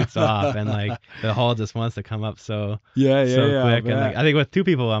shoots off, and like the hull just wants to come up so Yeah, quick. And like bet. I think with two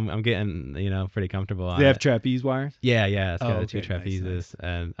people, I'm getting pretty comfortable on They have it. trapeze wires? Yeah, it's got Oh, the two okay, nice, trapezes,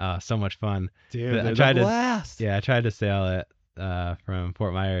 and so much fun. Dude, But they're the blast. I tried to sail it from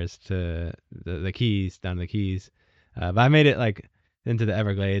Fort Myers to the Keys, down to the Keys, but I made it like into the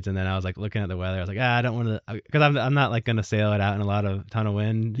Everglades, and then I was like looking at the weather. I was like, I don't want to, because I'm not like gonna sail it out in a ton of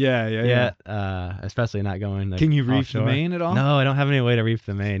wind. Yeah. Especially not going. Like, Can you reef offshore. the main at all? No, I don't have any way to reef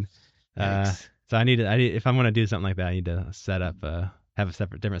the main. Yikes. So I need if I'm gonna do something like that, I need to set up have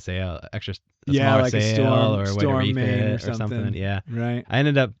a different sail, a Yeah, smaller like a sail, or a way to storm reef main it or something. Yeah. Right. I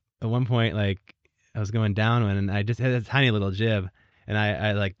ended up at one point, like, I was going downwind, and I just had a tiny little jib, and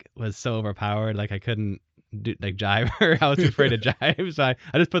I like was so overpowered, like I couldn't jibe her. I was too afraid to jibe, so I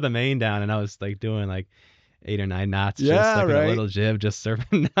just put the main down, and I was like doing like 8 or 9 knots, Yeah, just like right. a little jib, just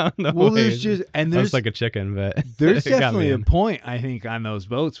surfing down the Well, waves. there's I was like a chicken, but there's it got definitely me a in. point, I think, on those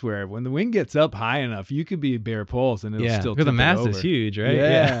boats where when the wind gets up high enough, you could be bare poles and it'll still because the tip it mast over. is huge, right?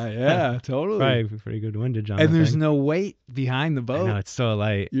 Yeah, totally. Probably pretty good windage on And the there's thing. no weight behind the I boat. know, it's so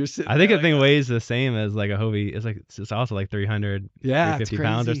light. You're sitting I think there the thing like, weighs the same as like a Hobie. It's also like 300, yeah, it's 350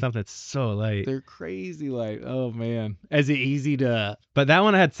 pounds or crazy. something. It's so light. They're crazy light. Oh man, is it easy to? But that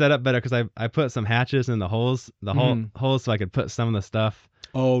one I had set up better because I put some hatches in the holes, holes, so I could put some of the stuff,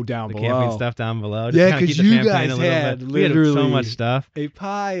 Oh, down the below. camping stuff down below. Just Yeah, kinda keep 'cause the you champagne guys a little had bit. We had so literally much stuff. A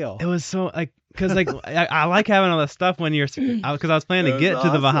pile. It was so like, cause like I like having all that stuff when because I was planning to That get was to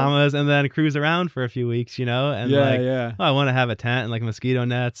the awesome. Bahamas and then cruise around for a few weeks, and yeah. I want to have a tent and like mosquito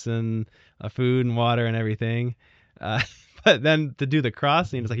nets and food and water and everything. But then to do the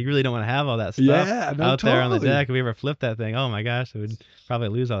crossing, it's like you really don't want to have all that stuff Yeah, no, out there on the totally. deck. If we ever flipped that thing, oh my gosh, we would probably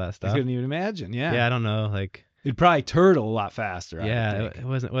lose all that I stuff. couldn't even imagine. Yeah. Yeah, I don't know, like It'd probably turtle a lot faster. I would yeah, think.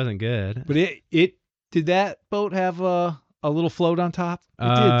 it wasn't good. But it did that boat have a little float on top? It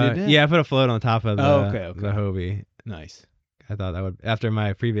did, didn't it? Yeah, I put a float on top of the Okay. the Hobie. Nice. I thought that would, after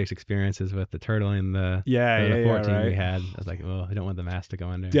my previous experiences with the turtle and the Yeah, the 14 right. we had, I was like, well, I don't want the mast to go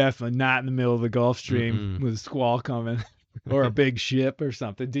under. Definitely not in the middle of the Gulf Stream Mm-mm. with a squall coming or a big ship or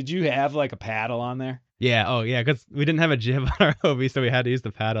something. Did you have like a paddle on there? Yeah, oh yeah, because we didn't have a jib on our Hobie, so we had to use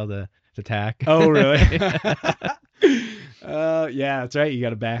the paddle to tack. Oh, really? Yeah, that's right. You got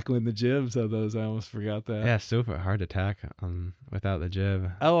to backwind the jibs on those. I almost forgot that. Yeah, super hard to tack without the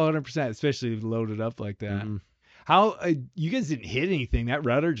jib. Oh, 100%, especially loaded up like that. Mhm. How you guys didn't hit anything? That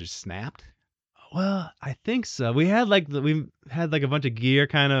rudder just snapped. Well, I think so. We had like a bunch of gear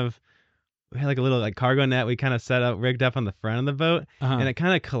kind of. We had like a little like cargo net we kind of rigged up on the front of the boat, and it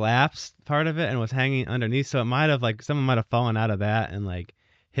kind of collapsed part of it and was hanging underneath. So it might have someone might have fallen out of that and like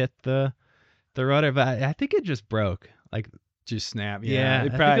hit the rudder, but I think it just broke. Like Just snapped. yeah, I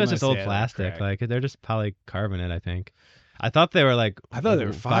think it was just old plastic. Like they're just polycarbonate, I think. I thought they were like. I thought they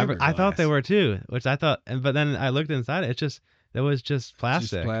were I thought they fiberglass. were too, which I thought, but then I looked inside it. It was just plastic.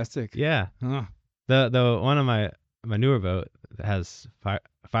 Just plastic. Yeah. Huh. The one of my newer boat has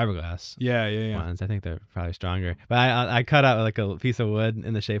fiberglass Yeah. ones. I think they're probably stronger. But I cut out like a piece of wood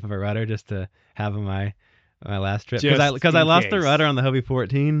in the shape of a rudder just to have on my last trip Just because I in lost the case. rudder on the Hobie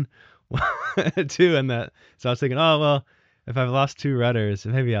 14 too, and that. So I was thinking, oh well, if I've lost 2 rudders,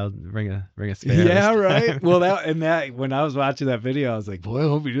 maybe I'll bring a spare. Yeah, this right. time. Well, that when I was watching that video, I was like, boy, I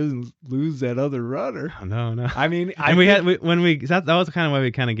hope he doesn't lose that other rudder. Oh, no. I mean, And that was kind of why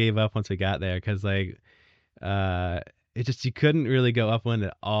we kind of gave up once we got there, because like, it just, you couldn't really go upwind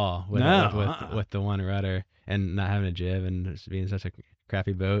at all with the one rudder and not having a jib and just being such a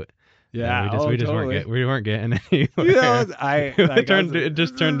crappy boat. Yeah, we just totally. we weren't getting anywhere. Yeah, It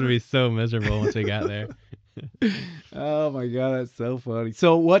just turned to be so miserable once we got there. Oh my god, that's so funny.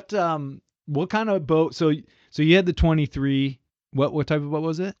 So what kind of boat? So you had the 23. What type of boat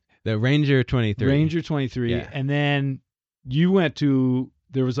was it? The Ranger 23. Ranger 23, Yeah. and then you went to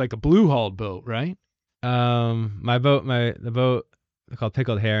there was like a blue hulled boat, right? The boat called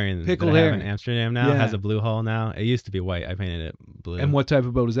Pickled Herring. Pickled that I have Herring. in Amsterdam now Yeah. has a blue hull now. It used to be white. I painted it blue. And what type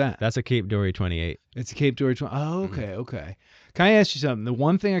of boat is that? That's a Cape Dory 28. It's a Cape Dory 20. Oh, okay. Can I ask you something? The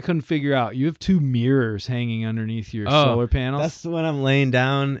one thing I couldn't figure out, you have 2 mirrors hanging underneath your solar panels. That's when I'm laying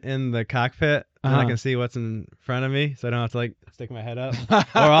down in the cockpit and I Uh-huh. can see what's in front of me, so I don't have to like stick my head up.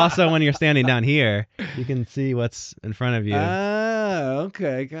 Or also when you're standing down here, you can see what's in front of you. Ah,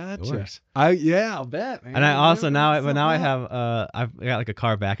 Okay, gotcha. Yours. I'll bet, man. And I also now I Something up. have I've got like a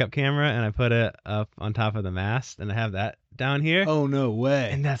car backup camera, and I put it up on top of the mast, and I have that down here, Oh no way.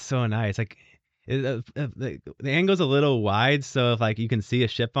 and that's so nice. Like the angle's a little wide, so if like you can see a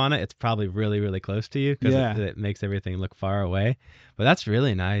ship on it, it's probably really really close to you because Yeah. it makes everything look far away. But that's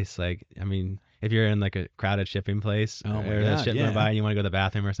really nice. Like I mean, if you're in like a crowded shipping place Oh my or there's God, ship yeah. nearby and you want to go to the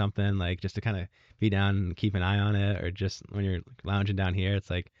bathroom or something, like just to kind of be down and keep an eye on it, or just when you're lounging down here, it's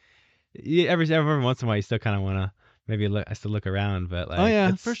like every once in a while you still kind of want to maybe look. I still look around, but like Oh yeah,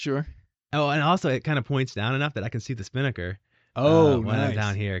 it's, for sure. Oh, and also it kind of points down enough that I can see the spinnaker. Oh, When I'm nice.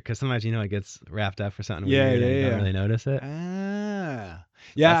 down here, because sometimes it gets wrapped up for something Yeah, weird and you yeah. don't really notice it. Ah.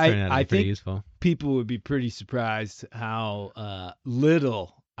 Yeah, That's turning out to I be pretty think useful. people would be pretty surprised how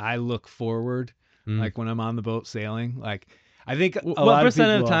little I look forward, Mm. like when I'm on the boat sailing. Like, I think a What lot percent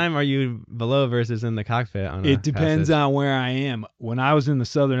of of people the time are you below versus in the cockpit on a it depends passage? on where I am. When I was in the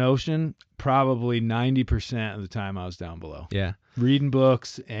Southern Ocean, probably 90% of the time I was down below, Yeah, reading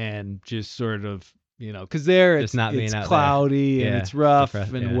books and just sort of, because there Just not being it's out there. cloudy and Yeah, it's rough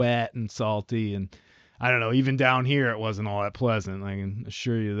depressed, and yeah. wet and salty, and I don't know, even down here it wasn't all that pleasant. I can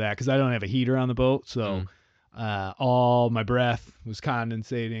assure you that, because I don't have a heater on the boat, so all my breath was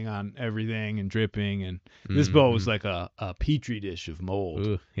condensating on everything and dripping, and this boat was like a petri dish of mold.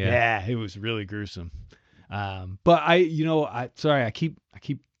 Ooh, yeah. It was really gruesome. But I keep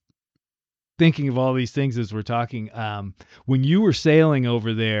thinking of all these things as we're talking. When you were sailing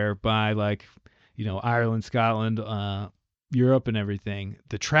over there by Ireland, Scotland, Europe and everything,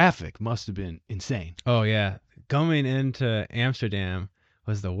 the traffic must have been insane. Oh yeah, going into Amsterdam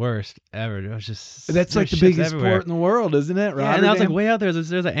was the worst ever. It was just That's like the ships biggest everywhere. port in the world, isn't it? Yeah, and I was like Rotterdam? way out there.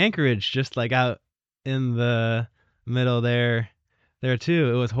 There's an anchorage just like out in the middle there too.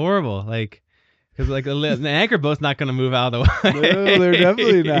 It was horrible. Like, because like the anchor boat's not gonna move out of the way. No, they're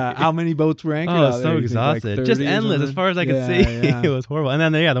definitely not. How many boats were anchored Oh, out it's there? so You think, like exhausted. Just 30 or endless as something? far as I could Yeah, see. yeah. It was horrible. And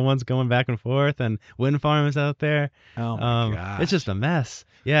then the ones going back and forth, and wind farms out there. Oh my gosh. It's just a mess.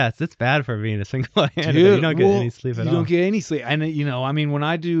 Yeah, it's bad for being a single-handed. Dude, You don't get any sleep at all. You don't get any sleep. And when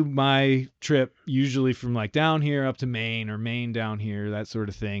I do my trip, usually from like down here up to Maine or Maine down here, that sort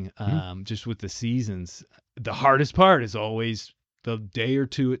of thing, just with the seasons, the hardest part is always the day or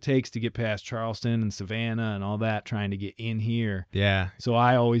two it takes to get past Charleston and Savannah and all that, trying to get in here. Yeah. So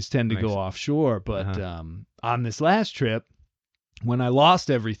I always tend to go offshore. But on this last trip, when I lost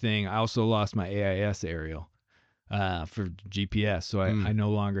everything, I also lost my AIS aerial for GPS. So I no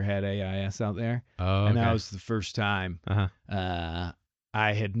longer had AIS out there. Oh, And that okay. was the first time I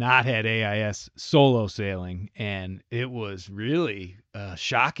had not had AIS solo sailing. And it was really a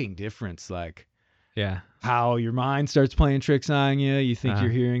shocking difference. Like, Yeah. how your mind starts playing tricks on you. You think you're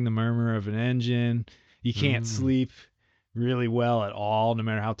hearing the murmur of an engine. You can't sleep really well at all, no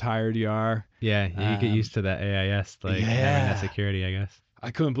matter how tired you are. Yeah, you get used to that AIS, like having that security, I guess.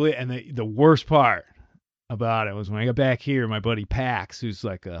 I couldn't believe it. And the worst part about it was when I got back here, my buddy Pax, who's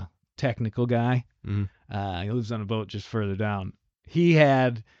like a technical guy, he lives on a boat just further down. He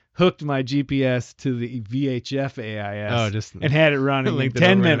had hooked my GPS to the VHF AIS and had it running in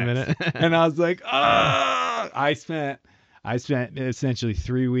 10 minutes. And I was like, I spent essentially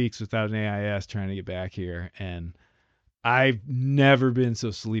 3 weeks without an AIS trying to get back here. And I've never been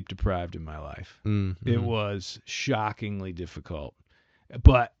so sleep deprived in my life. It was shockingly difficult.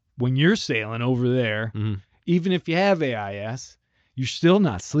 But when you're sailing over there, even if you have AIS, you're still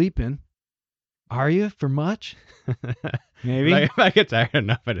not sleeping. Are you, for much? Maybe. If I get tired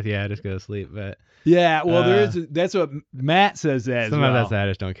enough, I just go to sleep. But yeah, well, that's what Matt says as sometimes well. that's I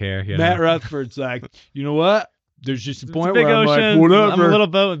just don't care. Matt Rutherford's like, you know what? There's just a point big where I'm ocean. like, whatever. I'm a little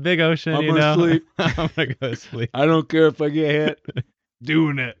boat with big ocean. I'm gonna sleep. I'm gonna go to sleep. I don't care if I get hit.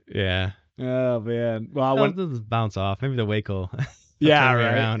 Doing it. Yeah. Oh man. Well, I'll just bounce off. Maybe the wake will. Yeah, turn me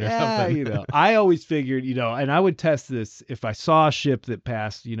right. around or something. I always figured, and I would test this if I saw a ship that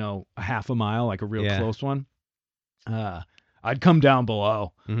passed, a half a mile, like a real close one. I'd come down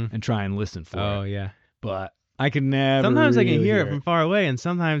below and try and listen for it. Oh yeah. But I can never. Sometimes I can really hear it from far away, and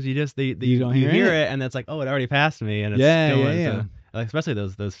sometimes you just you don't hear hear it, and it's like, oh, it already passed me, and it's going. So, like, especially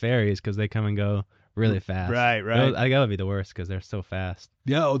those ferries, because they come and go really fast. Right. I that would be the worst because they're so fast.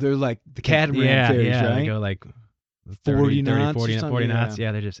 Yeah, they're like the catamaran ferries, right? They go like 40 30, knots, 40 knots.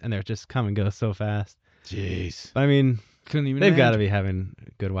 Yeah, they're just come and go so fast. Jeez. I mean, couldn't even. They've got to be having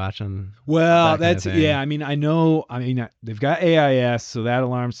good watch on. Well, that kind of thing. I mean, I know. I mean, they've got AIS, so that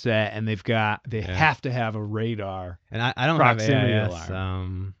alarm's set, and they have to have a radar. And I don't proximity have AIS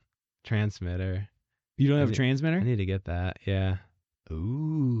alarm. Transmitter. You don't have a transmitter? I need to get that. Yeah.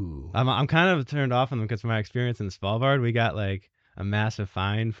 Ooh. I'm kind of turned off on them because from my experience in Svalbard, we got like a massive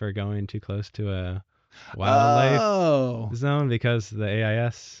fine for going too close to a wildlife zone because the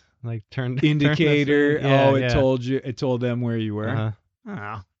AIS like turned indicator. turned this in. It told them where you were. Uh-huh.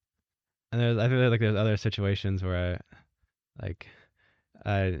 Oh. And I feel like there's other situations where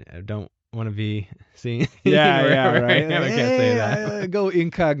I don't want to be seen. Right. I can't say that. Go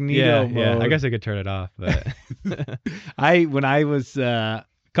incognito mode. Yeah. I guess I could turn it off, but when I was a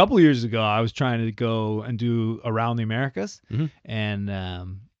couple of years ago, I was trying to go and do Around the Americas, and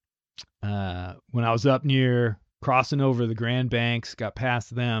when I was up near crossing over the Grand Banks, got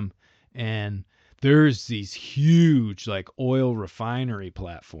past them, and there's these huge like oil refinery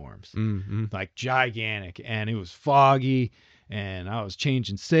platforms, like gigantic, and it was foggy, and I was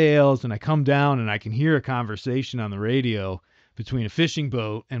changing sails, and I come down and I can hear a conversation on the radio between a fishing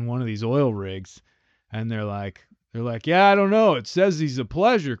boat and one of these oil rigs, and they're like, yeah, I don't know, it says he's a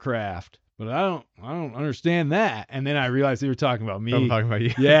pleasure craft, but I don't understand that. And then I realized they were talking about me. I'm talking about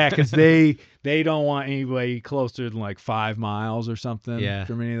you. Yeah, because they don't want anybody closer than like 5 miles or something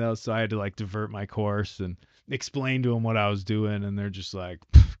from any of those. So I had to like divert my course and explain to them what I was doing, and they're just like,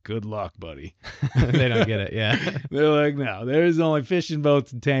 good luck, buddy. They don't get it. Yeah. They're like, no, there's only fishing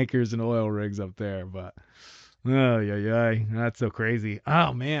boats and tankers and oil rigs up there. But that's so crazy.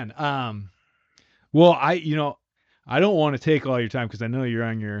 Oh man. Well, I don't want to take all your time because I know you're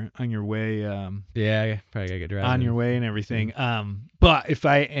on your way. Yeah, I probably gotta get driving. On your way and everything. But if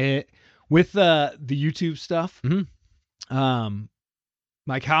I with the YouTube stuff,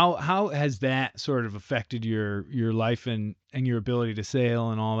 like how has that sort of affected your life and your ability to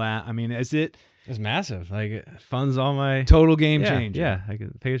sail and all that? I mean, it's massive. Like it funds all my total game changer. Yeah, I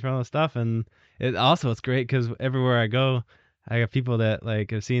can pay for all the stuff, and it's great because everywhere I go, I got people that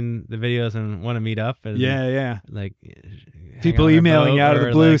like have seen the videos and want to meet up. And, like people emailing you out of the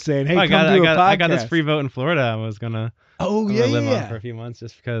blue saying, "Hey, come do a podcast." I got this free boat in Florida. I was gonna live on for a few months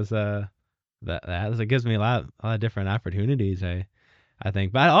just because that gives me a lot of different opportunities. I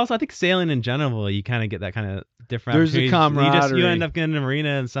think, but also I think sailing in general, you kind of get that kind of different. There's a camaraderie. You end up getting in a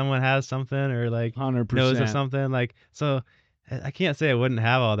marina and someone has something or like 100%. knows of something like. So I can't say I wouldn't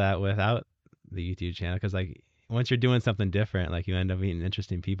have all that without the YouTube channel because like. Once you're doing something different, like you end up meeting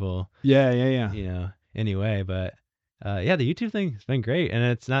interesting people. Yeah. You know, anyway, but the YouTube thing has been great, and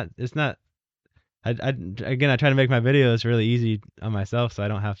it's not. I try to make my videos really easy on myself, so I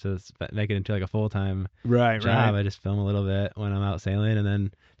don't have to make it into like a full time job. Right. I just film a little bit when I'm out sailing, and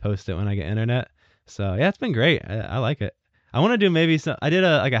then post it when I get internet. So yeah, it's been great. I like it. I want to do maybe some. I did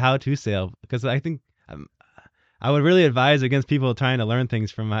a how to sail because I think. I would really advise against people trying to learn things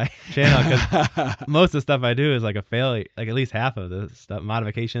from my channel because most of the stuff I do is like a failure, like at least half of the stuff,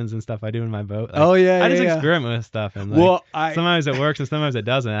 modifications and stuff I do in my boat. Like, I just experiment with stuff and like, sometimes it works and sometimes it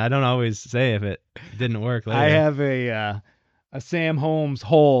doesn't. I don't always say if it didn't work later. I have a Sam Holmes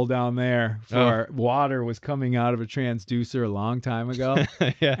hole down there for water was coming out of a transducer a long time ago.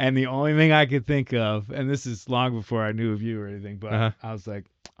 Yeah. And the only thing I could think of, and this is long before I knew of you or anything, but I was like,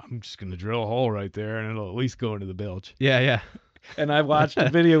 I'm just going to drill a hole right there and it'll at least go into the bilge. Yeah. And I watched a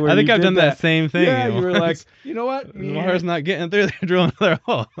video where I think I've done that same thing. Yeah, you were like, you know what? The water's not getting through, they're drilling another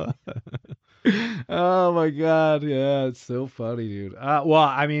hole. Oh my God. Yeah, it's so funny, dude. Well,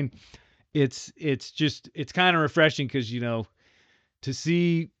 I mean, it's kind of refreshing because, to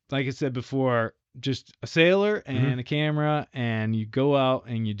see, like I said before, just a sailor and a camera, and you go out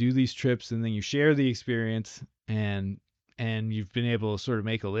and you do these trips and then you share the experience and you've been able to sort of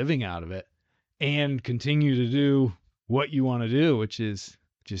make a living out of it and continue to do what you want to do, which is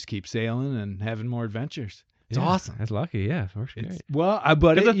just keep sailing and having more adventures. It's awesome. That's lucky. Yeah, it works great. Well,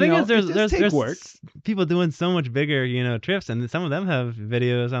 but the thing is, there's work. People doing so much bigger, trips, and some of them have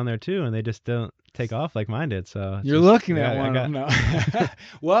videos on there too, and they just don't take off like mine did. So you're looking at one of them now.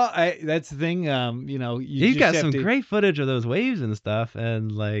 Well, that's the thing. You got some great footage of those waves and stuff,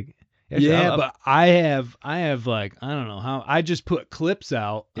 and like. Yeah, but I have like, I don't know how, I just put clips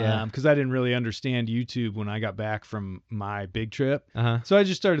out because I didn't really understand YouTube when I got back from my big trip. So I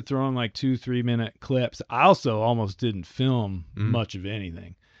just started throwing like 2-3 minute clips. I also almost didn't film much of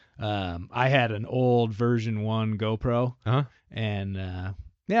anything. I had an old version 1 GoPro and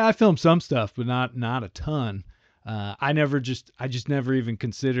I filmed some stuff, but not a ton. I just never even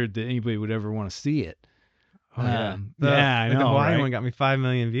considered that anybody would ever want to see it. Oh, yeah. I know. The Hawaii one got me 5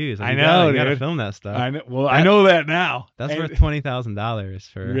 million views. I know, you gotta film that stuff. I know. Well, I know that now. That's worth $20,000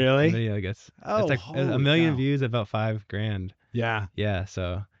 for really? a video, I guess. Oh, it's like a million views, about $5,000. Yeah. Yeah.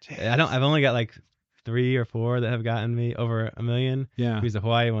 So I've only got like 3 or 4 that have gotten me over $1 million. Yeah. Because the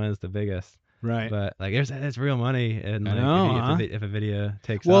Hawaii one is the biggest. Right. But like, it's real money, and like, if a video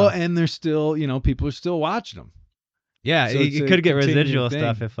takes off. Well, and there's still, people are still watching them. Yeah, So you it's a could get continuing residual thing.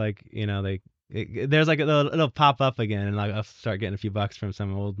 stuff if like there's like it'll pop up again, and like I'll start getting a few bucks from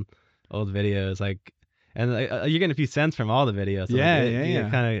some old videos, like, and like, you're getting a few cents from all the videos. So Yeah, like, yeah.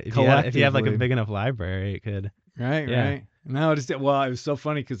 Kind of if you have like a Collectively. big enough library, it could. Right, Yeah. right. No, it was so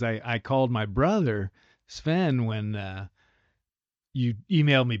funny because I called my brother Sven when you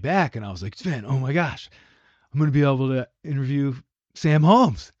emailed me back, and I was like, Sven, oh my gosh, I'm gonna be able to interview Sam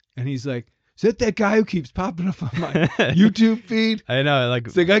Holmes, and he's like, is that guy who keeps popping up on my YouTube feed? I know, like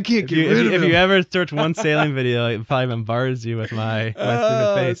It's like I can't get rid of if him. you ever search one sailing video, it probably bombards you with my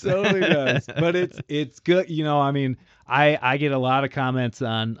stupid face. It totally does. But it's good. You know, I mean, I get a lot of comments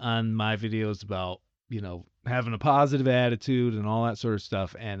on my videos about, you know, having a positive attitude and all that sort of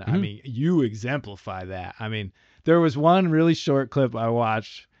stuff. And I mean, you exemplify that. I mean, there was one really short clip I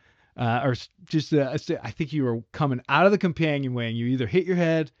watched, or just I think you were coming out of the companionway and you either hit your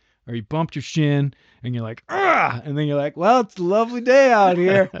head or you bumped your shin, and you're like, ah, and then you're like, well, it's a lovely day out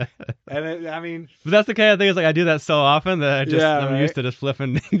here. And I mean, but that's the kind of thing. Is like I do that so often that I'm right? used to just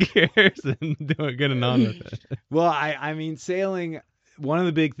flipping gears and getting on with it. Well, I mean, sailing. One of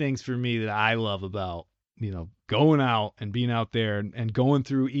the big things for me that I love about, you know, going out and being out there and going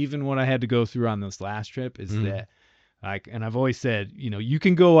through even what I had to go through on this last trip is that, like, and I've always said, you know, you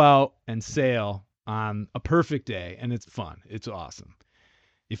can go out and sail on a perfect day and it's fun, it's awesome.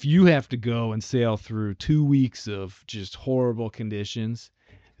 If you have to go and sail through 2 weeks of just horrible conditions,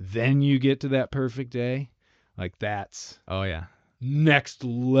 then you get to that perfect day, like that's Oh yeah, next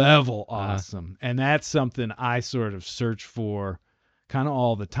level awesome. And that's something I sort of search for kind of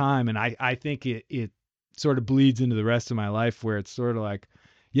all the time. And I think it sort of bleeds into the rest of my life where it's sort of like,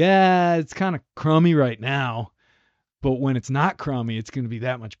 yeah, it's kind of crummy right now, but when it's not crummy, it's going to be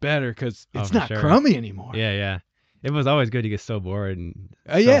that much better because it's not crummy anymore. Yeah. It was always good to get so bored and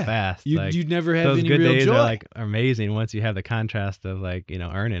so yeah. fast. You'd never have those any good real days joy. are like amazing once you have the contrast of like, you know,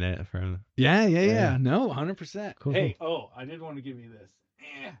 earning it from. Yeah. No, 100%. Cool. Hey, I did want to give you this.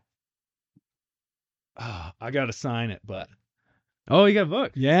 Yeah. Oh, I got to sign it, but. Oh, you got a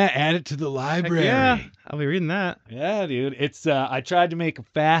book? Yeah, add it to the library. Yeah, I'll be reading that. Yeah, dude. It's I tried to make a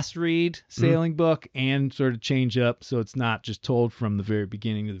fast read sailing book and sort of change up so it's not just told from the very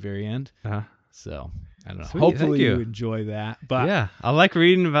beginning to the very end. So I don't know. Sweet, Hopefully you enjoy that. But yeah, I like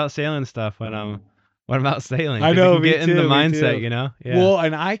reading about sailing stuff when I'm out sailing. I know, you get in the mindset, you know. Yeah. Well,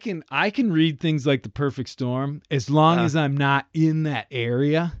 and I can read things like The Perfect Storm as long as I'm not in that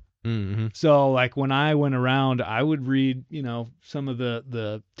area. Mm-hmm. So like when I went around, I would read, you know, some of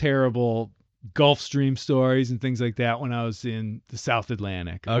the terrible Gulf Stream stories and things like that when I was in the South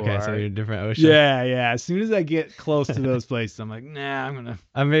Atlantic. Okay, so you're in different oceans. Yeah. As soon as I get close to those places, I'm like, nah, I'm gonna.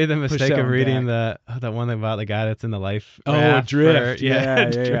 I made the mistake of reading that one about the guy that's in the life. Adrift.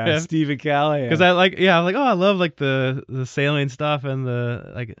 Yeah. Stephen Callahan. Because I'm like, oh, I love like the sailing stuff and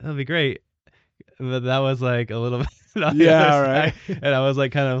the like. That'll be great. But that was like a little bit. Right. And I was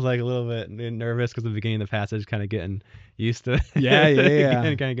like kind of like a little bit nervous because the beginning of the passage, kind of getting used to. Yeah. And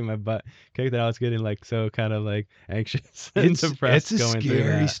kind of getting my butt kicked. And I was getting like so kind of like anxious and depressed. It's a going scary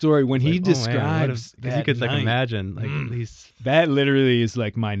through that. story when he like, describes that. You could night, like imagine like these. That literally is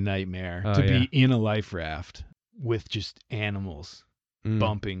like my nightmare to be in a life raft with just animals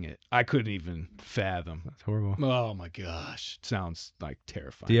bumping it. I couldn't even fathom. That's horrible. Oh my gosh, it sounds like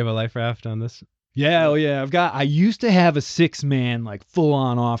terrifying. Do you have a life raft on this? Yeah, I used to have a 6-man, like full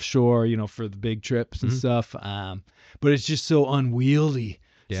on offshore, you know, for the big trips and stuff. But it's just so unwieldy.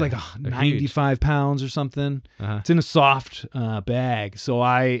 It's like 95 pounds or something. It's in a soft bag. So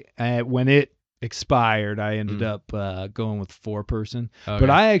when it expired, I ended up going with 4-person. Okay. But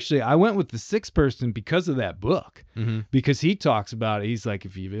I went with the 6-person because of that book. Because he talks about it. He's like,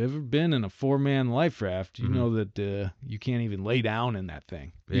 if you've ever been in a 4-man life raft, you know that you can't even lay down in that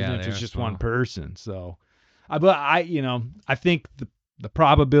thing, even if it's just one person. So, I think the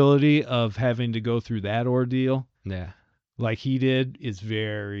probability of having to go through that ordeal, like he did, is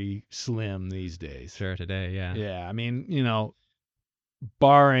very slim these days. Sure, today, yeah. Yeah, I mean, you know,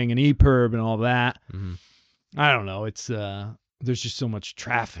 barring an EPIRB and all that, I don't know. It's there's just so much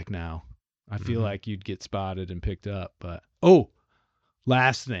traffic now. I feel like you'd get spotted and picked up. But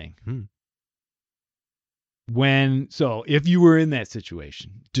last thing, if you were in that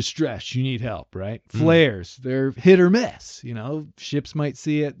situation, distress, you need help, right? Flares, they're hit or miss. You know, ships might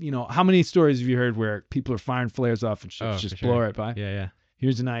see it. You know, how many stories have you heard where people are firing flares off and ships just blow right by? Yeah.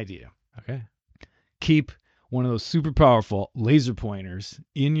 Here's an idea. Okay. Keep one of those super powerful laser pointers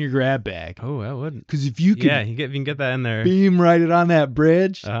in your grab bag. Oh, I wouldn't. Because if you could, you can get that in there. Beam right it on that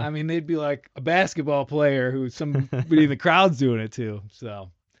bridge. I mean, they'd be like a basketball player who somebody in the crowd's doing it to.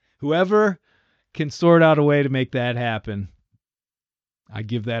 So, whoever can sort out a way to make that happen, I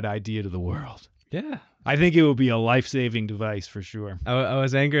give that idea to the world. Yeah. I think it will be a life-saving device for sure. I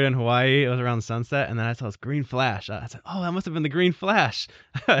was anchored in Hawaii. It was around sunset, and then I saw this green flash. I said, "Oh, that must have been the green flash."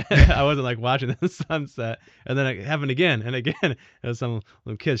 I wasn't like watching the sunset, and then it happened again and again. It was some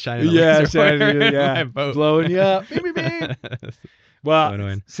little kids shining a laser in my boat, blowing you up. Beep, beep, beep. Well,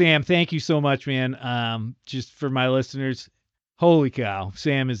 So Sam, thank you so much, man. Just for my listeners, holy cow,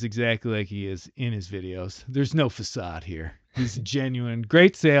 Sam is exactly like he is in his videos. There's no facade here. He's a genuine,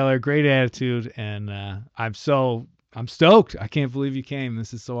 great sailor, great attitude, and I'm stoked. I can't believe you came.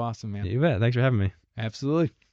 This is so awesome, man. You bet. Thanks for having me. Absolutely.